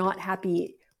when we're not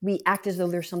happy we act as though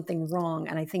there's something wrong.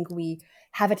 And I think we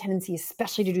have a tendency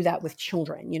especially to do that with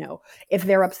children. If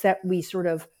they're upset, we sort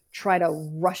of try to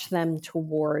rush them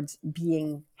towards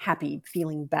being happy,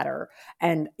 feeling better.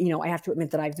 And I have to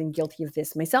admit that I've been guilty of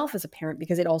this myself as a parent,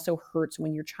 because it also hurts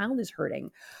when your child is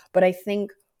hurting. But I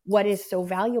think what is so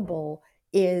valuable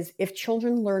is if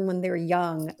children learn when they're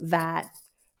young that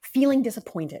feeling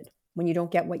disappointed when you don't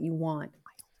get what you want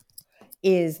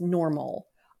is normal.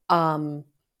 And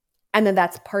then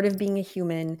that's part of being a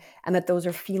human, and that those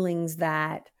are feelings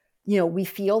that, we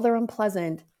feel they're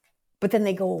unpleasant, but then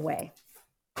they go away.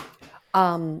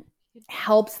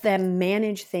 Helps them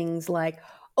manage things like,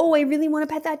 oh, I really want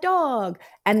to pet that dog.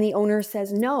 And the owner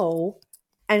says no.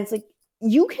 And it's like,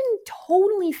 you can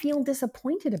totally feel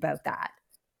disappointed about that.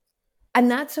 And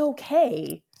that's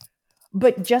okay.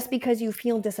 But just because you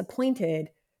feel disappointed,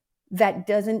 that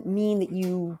doesn't mean that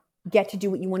you get to do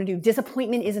what you want to do.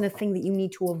 Disappointment isn't a thing that you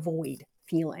need to avoid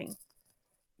feeling.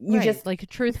 You Right. just, Like,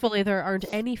 truthfully, there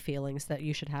aren't any feelings that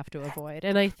you should have to avoid.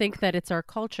 And I think that it's our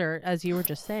culture, as you were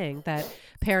just saying, that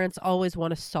parents always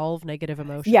want to solve negative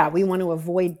yeah, we emotions. want to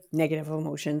avoid negative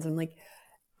emotions.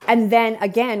 And then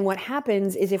again, what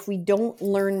happens is if we don't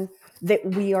learn that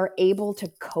we are able to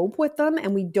cope with them,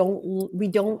 and we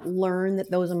don't learn that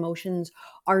those emotions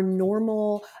are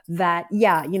normal, that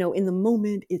in the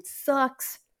moment it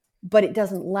sucks, but it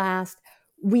doesn't last.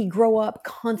 We grow up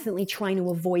constantly trying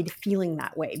to avoid feeling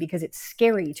that way because it's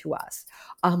scary to us.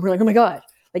 We're like, oh my god,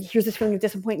 like here's this feeling of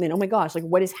disappointment. Oh my gosh, like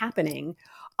what is happening?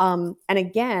 And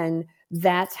again,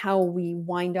 that's how we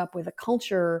wind up with a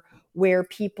culture where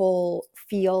people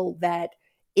feel that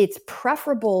it's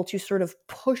preferable to sort of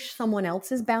push someone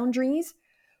else's boundaries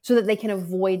so that they can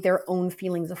avoid their own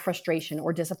feelings of frustration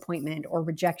or disappointment or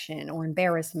rejection or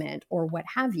embarrassment or what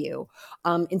have you,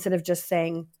 instead of just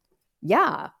saying,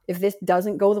 yeah, if this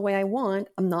doesn't go the way I want,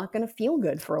 I'm not going to feel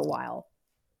good for a while.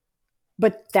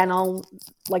 But then I'll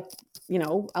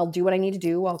do what I need to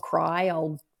do. I'll cry.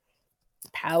 I'll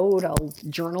pout. I'll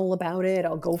journal about it.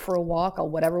 I'll go for a walk. I'll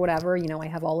whatever. I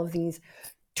have all of these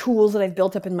tools that I've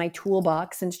built up in my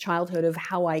toolbox since childhood of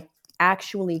how I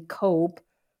actually cope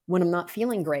when I'm not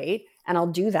feeling great. And I'll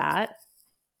do that.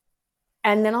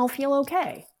 And then I'll feel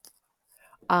okay.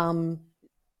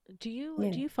 Do you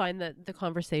Yeah. do you find that the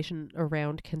conversation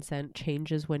around consent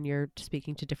changes when you're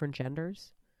speaking to different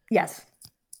genders? Yes.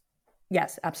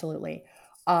 Yes, absolutely.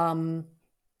 Um,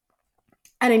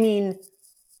 and I mean,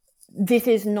 this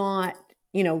is not,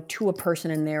 to a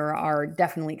person, and there are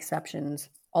definitely exceptions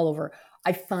all over.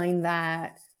 I find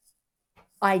that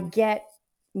I get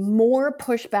more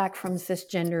pushback from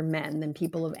cisgender men than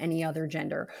people of any other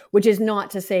gender, which is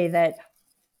not to say that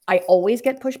I always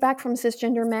get pushback from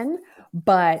cisgender men,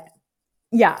 but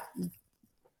yeah,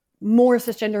 more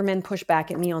cisgender men push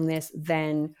back at me on this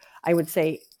than I would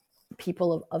say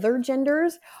people of other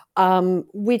genders,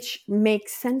 which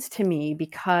makes sense to me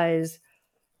because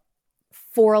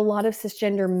for a lot of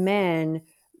cisgender men,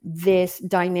 this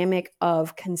dynamic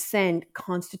of consent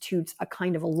constitutes a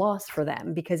kind of a loss for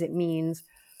them because it means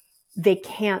they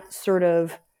can't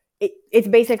it's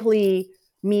basically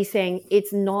me saying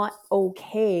it's not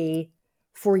okay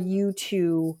for you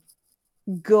to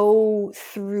go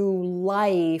through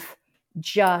life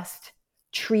just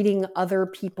treating other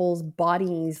people's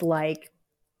bodies like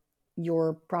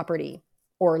your property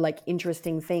or like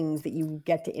interesting things that you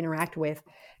get to interact with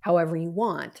however you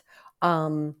want.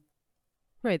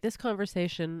 Right. This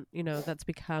conversation, that's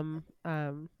become,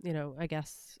 I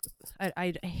guess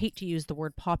I hate to use the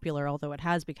word popular, although it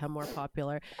has become more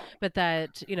popular, but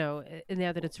that, now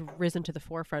that it's risen to the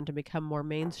forefront and become more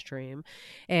mainstream,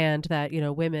 and that,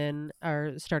 women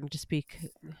are starting to speak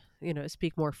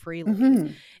more freely,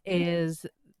 Mhm. is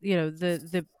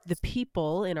the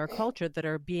people in our culture that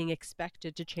are being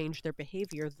expected to change their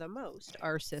behavior the most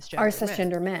are Are cisgender men.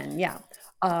 cisgender men, yeah.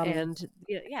 And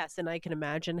yes, and I can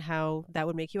imagine how that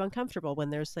would make you uncomfortable when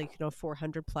there's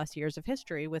 400 plus years of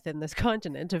history within this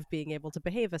continent of being able to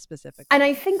behave a specific And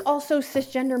way. I think also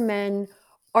cisgender men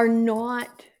are not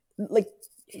like,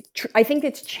 I think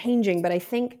it's changing, but I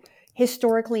think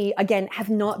historically, again, have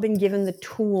not been given the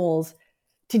tools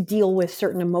to deal with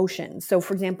certain emotions. So,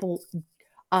 for example,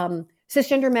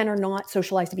 cisgender men are not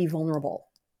socialized to be vulnerable.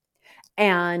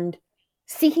 And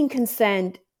seeking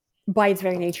consent by its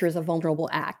very nature is a vulnerable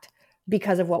act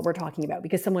because of what we're talking about,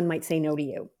 because someone might say no to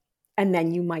you and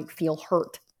then you might feel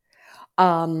hurt.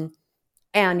 Yeah,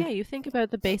 And you think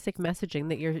about the basic messaging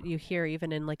that you hear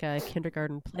even in like a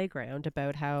kindergarten playground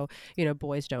about how,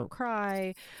 boys don't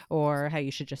cry, or how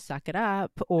you should just suck it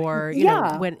up, or,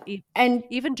 yeah, and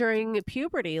even during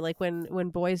puberty, like when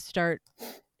boys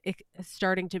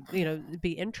starting to,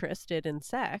 be interested in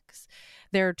sex,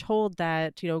 they're told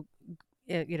that,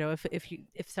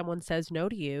 if someone says no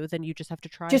to you, then you just have to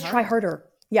try just try harder. harder.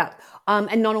 Yeah.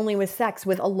 And not only with sex,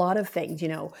 with a lot of things,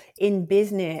 in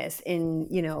business,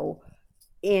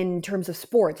 in terms of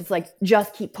sports, it's like,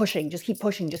 just keep pushing, just keep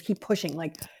pushing, just keep pushing.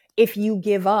 Like, if you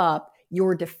give up,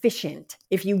 you're deficient.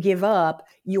 If you give up,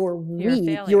 you're You're a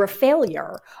weak, you're a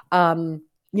failure. failure.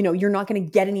 You're not going to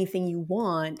get anything you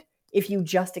want if you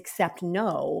just accept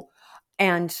no.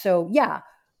 And so, yeah.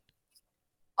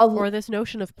 Or this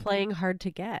notion of playing hard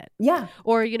to get, Yeah.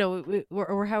 or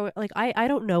or how, like, I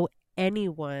don't know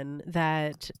anyone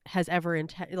that has ever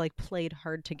played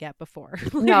hard to get before.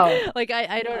 No,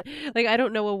 I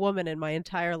don't know a woman in my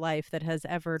entire life that has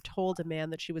ever told a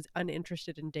man that she was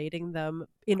uninterested in dating them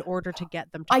in order to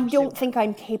get them to I pursue don't her. think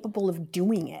I'm capable of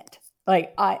doing it.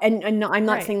 Like, and I'm not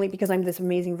Right. saying like because I'm this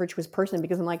amazing virtuous person,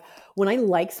 because I'm like, when I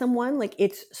like someone, like,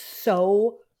 it's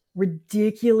so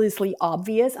ridiculously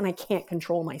obvious and I can't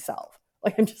control myself.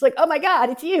 Like, I'm just like, oh my God,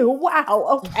 it's you.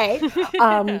 Wow. Okay.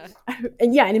 Um, Yeah.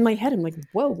 and yeah, and in my head, I'm like,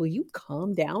 whoa, will you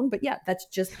calm down? But yeah, that's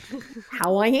just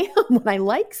how I am when I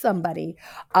like somebody.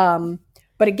 But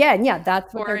again, yeah,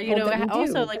 that's what Or, they're told that we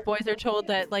also, do. like, boys are told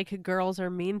that like girls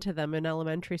are mean to them in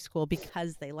elementary school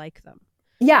because they like them.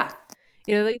 Yeah.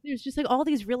 Like, there's just like all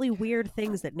these really weird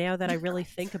things that now that I really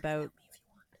think about,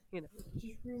 you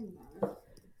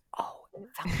Oh,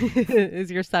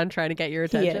 is your son trying to get your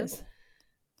he attention? is.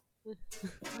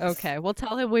 Okay, well,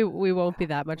 tell him we won't be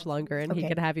that much longer, and he Okay.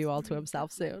 can have you all to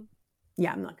himself soon.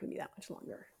 Yeah, I'm not going to be that much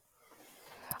longer.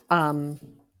 Um,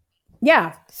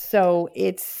 yeah. So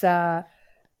it's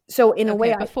so in a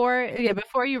way, Okay,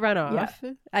 before you run yeah. off,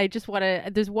 I just want to.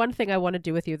 There's one thing I want to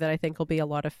do with you that I think will be a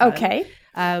lot of fun. Okay.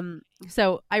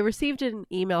 So I received an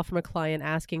email from a client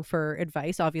asking for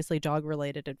advice, obviously dog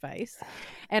related advice,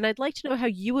 and I'd like to know how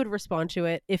you would respond to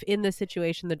it if in this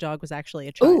situation the dog was actually a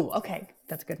Ooh, child. okay,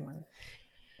 that's a good one.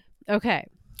 Okay.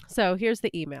 So here's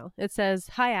the email. It says,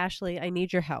 "Hi, Ashley. I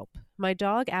need your help. My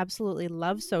dog absolutely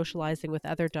loves socializing with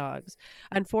other dogs.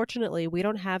 Unfortunately, we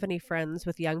don't have any friends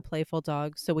with young, playful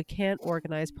dogs, so we can't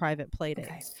organize private play Okay.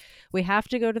 dates. We have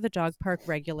to go to the dog park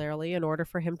regularly in order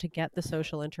for him to get the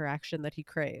social interaction that he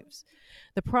craves.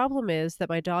 The problem is that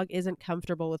my dog isn't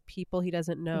comfortable with people he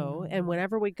doesn't know, and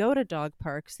whenever we go to dog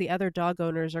parks, the other dog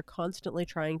owners are constantly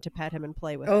trying to pet him and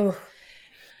play with him. Oh,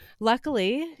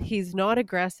 Luckily, he's not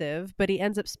aggressive, but he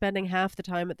ends up spending half the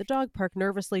time at the dog park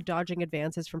nervously dodging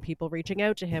advances from people reaching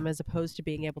out to him as opposed to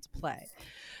being able to play.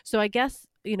 So I guess,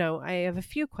 I have a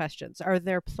few questions. Are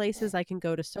there places I can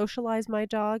go to socialize my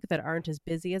dog that aren't as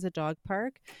busy as a dog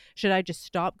park? Should I just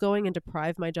stop going and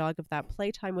deprive my dog of that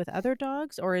playtime with other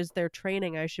dogs? Or is there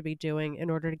training I should be doing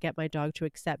in order to get my dog to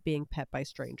accept being pet by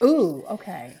strangers? Ooh,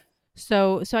 okay.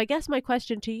 So I guess my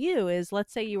question to you is,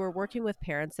 let's say you were working with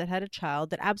parents that had a child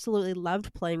that absolutely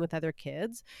loved playing with other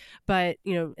kids, but,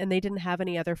 and they didn't have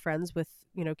any other friends with,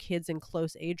 kids in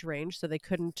close age range, so they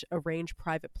couldn't arrange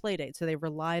private play dates. So they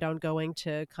relied on going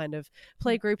to kind of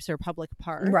play groups or public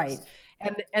parks. Right.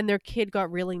 And their kid got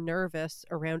really nervous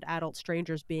around adult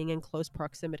strangers being in close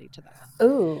proximity to them.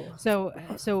 Ooh.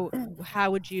 So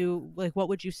how would you, what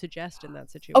would you suggest in that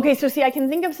situation? Okay, so see, I can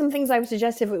think of some things I would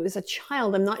suggest if it was a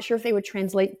child. I'm not sure if they would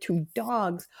translate to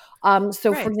dogs. Right.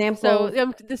 For example,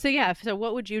 so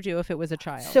what would you do if it was a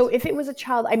child? So if it was a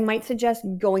child, I might suggest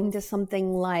going to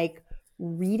something like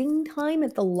reading time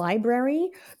at the library,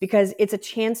 because it's a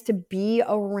chance to be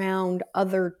around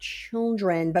other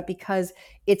children, but because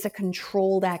it's a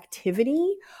controlled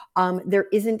activity, there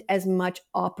isn't as much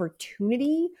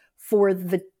opportunity for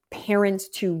the parents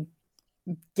to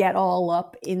get all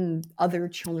up in other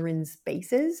children's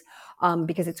spaces,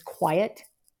 because it's quiet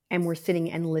and we're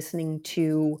sitting and listening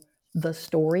to the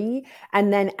story.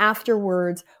 And then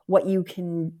afterwards, what you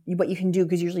can do,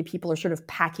 because usually people are sort of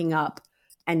packing up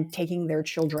and taking their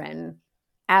children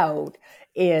out,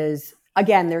 is,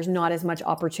 again, there's not as much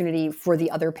opportunity for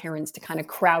the other parents to kind of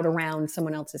crowd around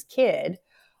someone else's kid,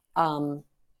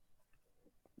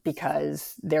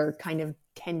 because they're kind of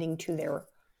tending to their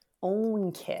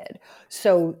own kid.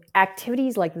 So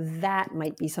activities like that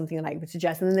might be something that I would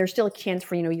suggest. And then there's still a chance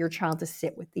for, your child to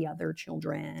sit with the other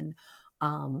children,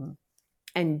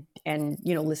 and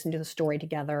listen to the story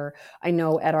together. I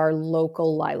know at our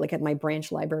local like at my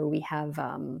branch library, we have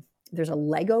there's a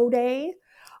Lego day.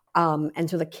 And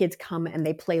so the kids come and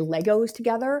they play Legos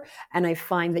together. And I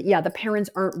find that, the parents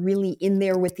aren't really in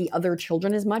there with the other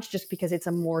children as much, just because it's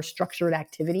a more structured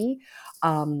activity.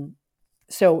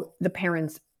 So the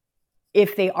parents,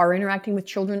 if they are interacting with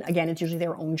children, again, it's usually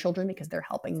their own children because they're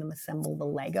helping them assemble the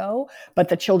Lego, but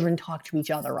the children talk to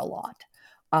each other a lot,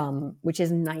 which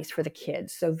is nice for the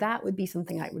kids. So that would be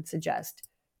something I would suggest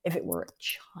if it were a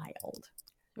child.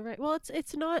 Right. Well,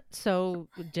 it's not so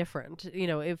different,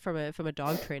 from a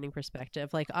dog training perspective.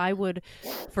 Like, I would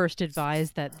first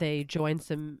advise that they join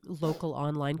some local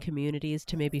online communities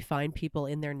to maybe find people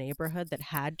in their neighborhood that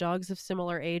had dogs of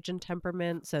similar age and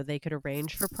temperament, so they could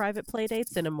arrange for private play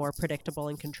dates in a more predictable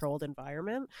and controlled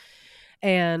environment.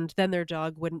 And then their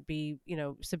dog wouldn't be,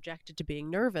 subjected to being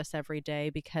nervous every day,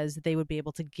 because they would be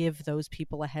able to give those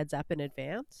people a heads up in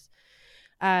advance.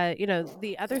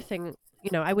 The other thing,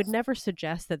 I would never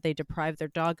suggest that they deprive their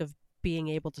dog of being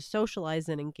able to socialize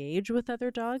and engage with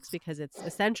other dogs, because it's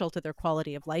essential to their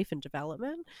quality of life and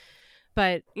development.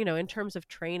 But, in terms of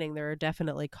training, there are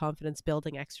definitely confidence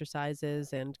building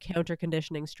exercises and counter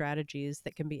conditioning strategies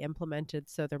that can be implemented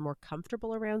so they're more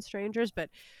comfortable around strangers. But,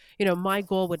 my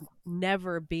goal would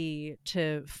never be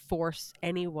to force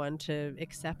anyone to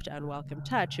accept unwelcome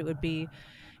touch. It would be,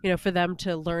 for them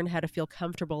to learn how to feel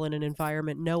comfortable in an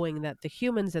environment, knowing that the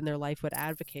humans in their life would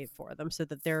advocate for them, so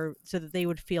that they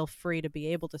would feel free to be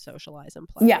able to socialize and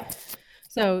play. Yeah.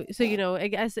 So I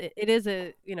guess it is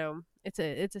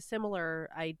it's a similar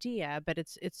idea, but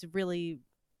it's really,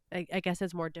 I guess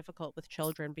it's more difficult with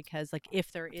children, because, like,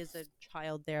 if there is a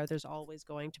child there, there's always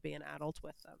going to be an adult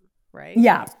with them, right?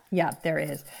 Yeah, there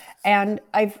is. And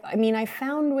I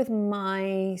found with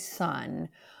my son,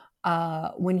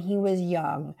 when he was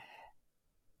young,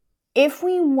 if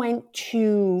we went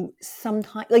to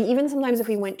sometimes if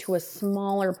we went to a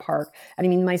smaller park,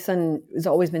 and my son has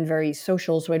always been very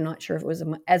social, so I'm not sure if it was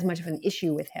as much of an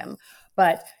issue with him.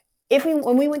 But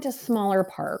when we went to smaller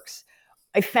parks,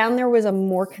 I found there was a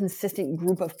more consistent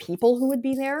group of people who would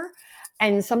be there.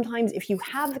 And sometimes if you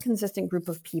have the consistent group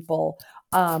of people,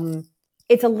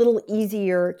 it's a little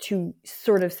easier to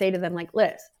sort of say to them, like,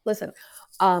 listen,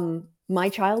 my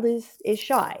child is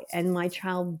shy, and my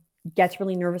child gets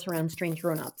really nervous around strange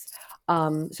grown-ups.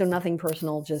 So nothing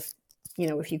personal, just,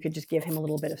 if you could just give him a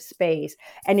little bit of space.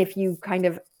 And if you kind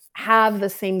of have the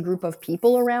same group of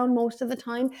people around most of the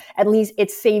time, at least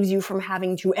it saves you from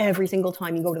having to, every single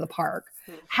time you go to the park,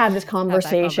 have this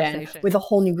conversation with a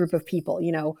whole new group of people.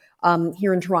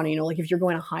 Here in Toronto, like if you're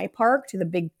going to High Park, to the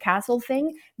big castle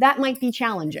thing, that might be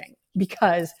challenging,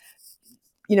 because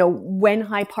when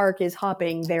High Park is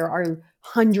hopping, there are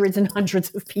hundreds and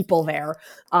hundreds of people there.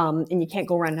 And you can't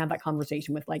go around and have that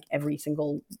conversation with like every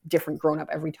single different grown-up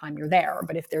every time you're there.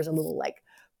 But if there's a little like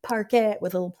parquet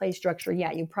with a little play structure,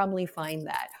 yeah, you probably find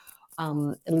that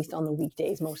at least on the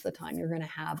weekdays, most of the time, you're going to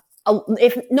have,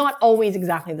 if not always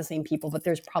exactly the same people, but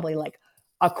there's probably like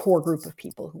a core group of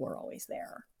people who are always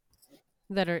there.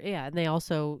 That are, yeah, and they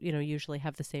also, usually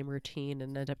have the same routine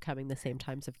and end up coming the same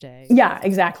times of day. Yeah,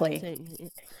 exactly.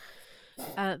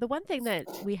 So, the one thing that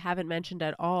we haven't mentioned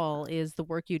at all is the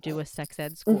work you do with Sex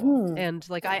Ed School. Mm-hmm. And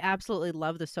like, I absolutely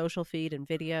love the social feed and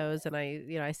videos, and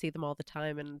I see them all the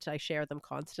time and I share them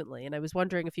constantly. And I was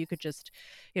wondering if you could just,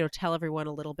 tell everyone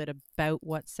a little bit about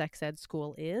what Sex Ed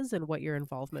School is and what your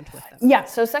involvement with them. Yeah.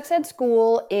 So Sex Ed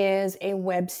School is a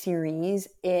web series.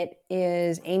 It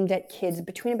is aimed at kids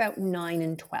between about 9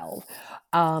 and 12.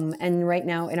 And right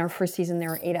now in our first season,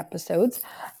 there are 8 episodes,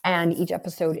 and each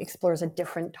episode explores a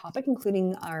different topic,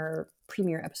 including our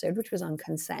premiere episode, which was on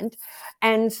consent.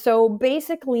 And so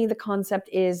basically the concept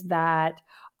is that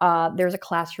there's a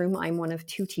classroom. I'm one of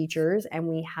 2 teachers, and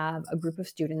we have a group of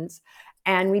students.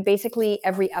 And we basically,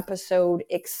 every episode,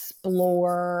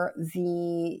 explore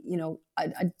the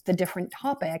different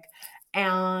topic.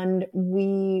 And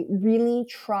we really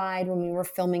tried when we were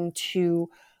filming to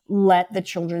let the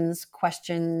children's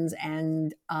questions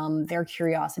and their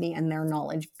curiosity and their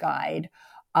knowledge guide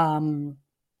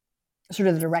sort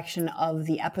of the direction of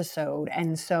the episode.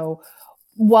 And so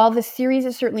while the series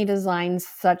is certainly designed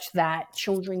such that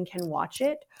children can watch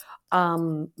it,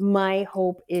 my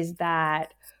hope is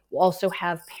that we'll also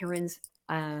have parents,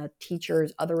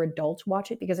 teachers, other adults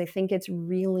watch it, because I think it's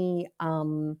really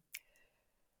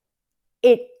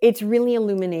it's really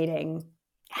illuminating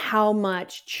how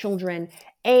much children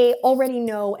A, already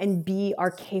know, and B, are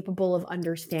capable of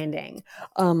understanding,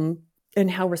 and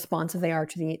how responsive they are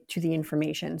to the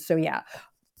information. So yeah,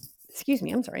 excuse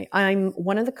me, I'm sorry. I'm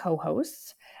one of the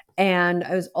co-hosts, and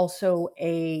I was also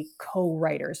a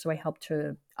co-writer. So I helped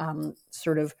to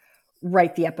sort of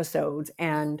write the episodes,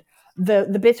 and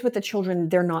the bits with the children,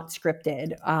 they're not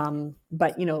scripted,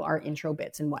 but our intro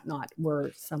bits and whatnot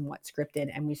were somewhat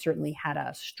scripted, and we certainly had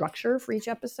a structure for each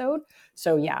episode.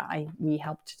 So yeah, we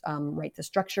helped write the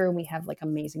structure. We have like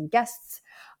amazing guests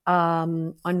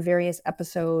on various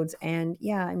episodes, and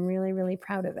yeah, I'm really, really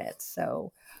proud of it.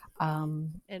 So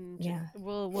yeah,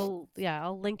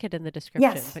 I'll link it in the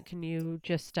description. Yes. But can you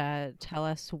just tell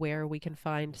us where we can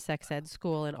find Sex Ed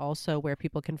School, and also where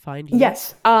people can find you?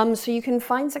 Yes. So you can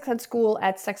find Sex Ed School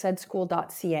at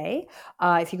sexedschool.ca.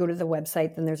 If you go to the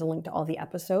website, then there's a link to all the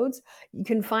episodes. You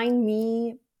can find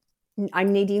me.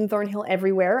 I'm Nadine Thornhill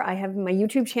everywhere. I have my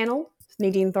YouTube channel,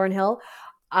 Nadine Thornhill.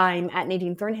 I'm at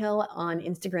Nadine Thornhill on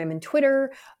Instagram and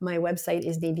Twitter. My website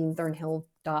is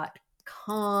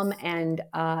nadinethornhill.com. And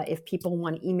if people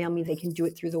want to email me, they can do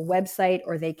it through the website,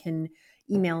 or they can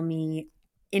email me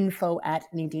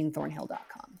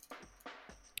info@nadinethornhill.com.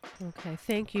 Okay.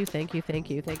 Thank you so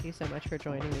much for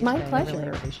joining me My today. pleasure. I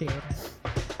really appreciate it.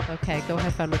 Okay. Go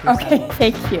have fun with yourself. Okay.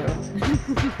 Thank you.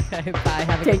 Okay. Bye.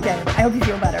 Have a Take good care. day. I hope you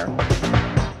feel better.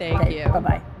 Thank you.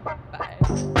 Bye-bye. Bye.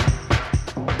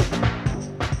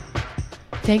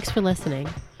 Thanks for listening.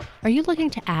 Are you looking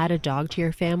to add a dog to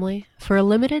your family? For a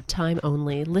limited time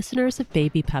only, listeners of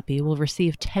Baby Puppy will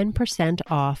receive 10%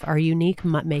 off our unique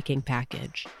mutt-making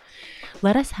package.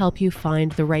 Let us help you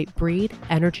find the right breed,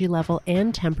 energy level,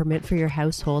 and temperament for your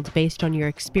household based on your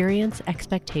experience,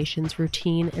 expectations,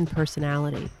 routine, and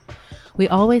personality. We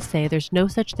always say there's no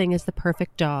such thing as the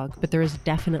perfect dog, but there is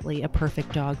definitely a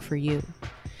perfect dog for you.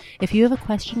 If you have a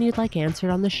question you'd like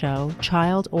answered on the show,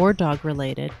 child or dog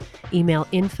related, email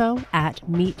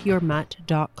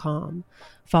info@meetyourmutt.com.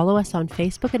 Follow us on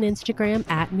Facebook and Instagram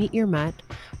 @meetyourmutt,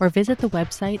 or visit the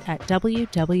website at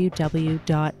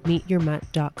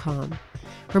www.meetyourmutt.com.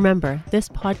 Remember, this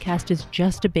podcast is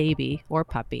just a baby or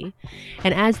puppy,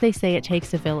 and as they say, it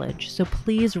takes a village, so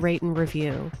please rate and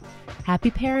review.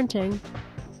 Happy parenting!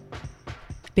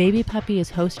 Baby Puppy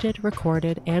is hosted,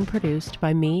 recorded, and produced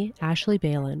by me, Ashley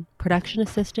Balin. Production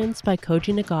assistance by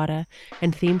Koji Nagata,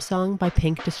 and theme song by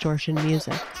Pink Distortion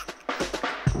Music.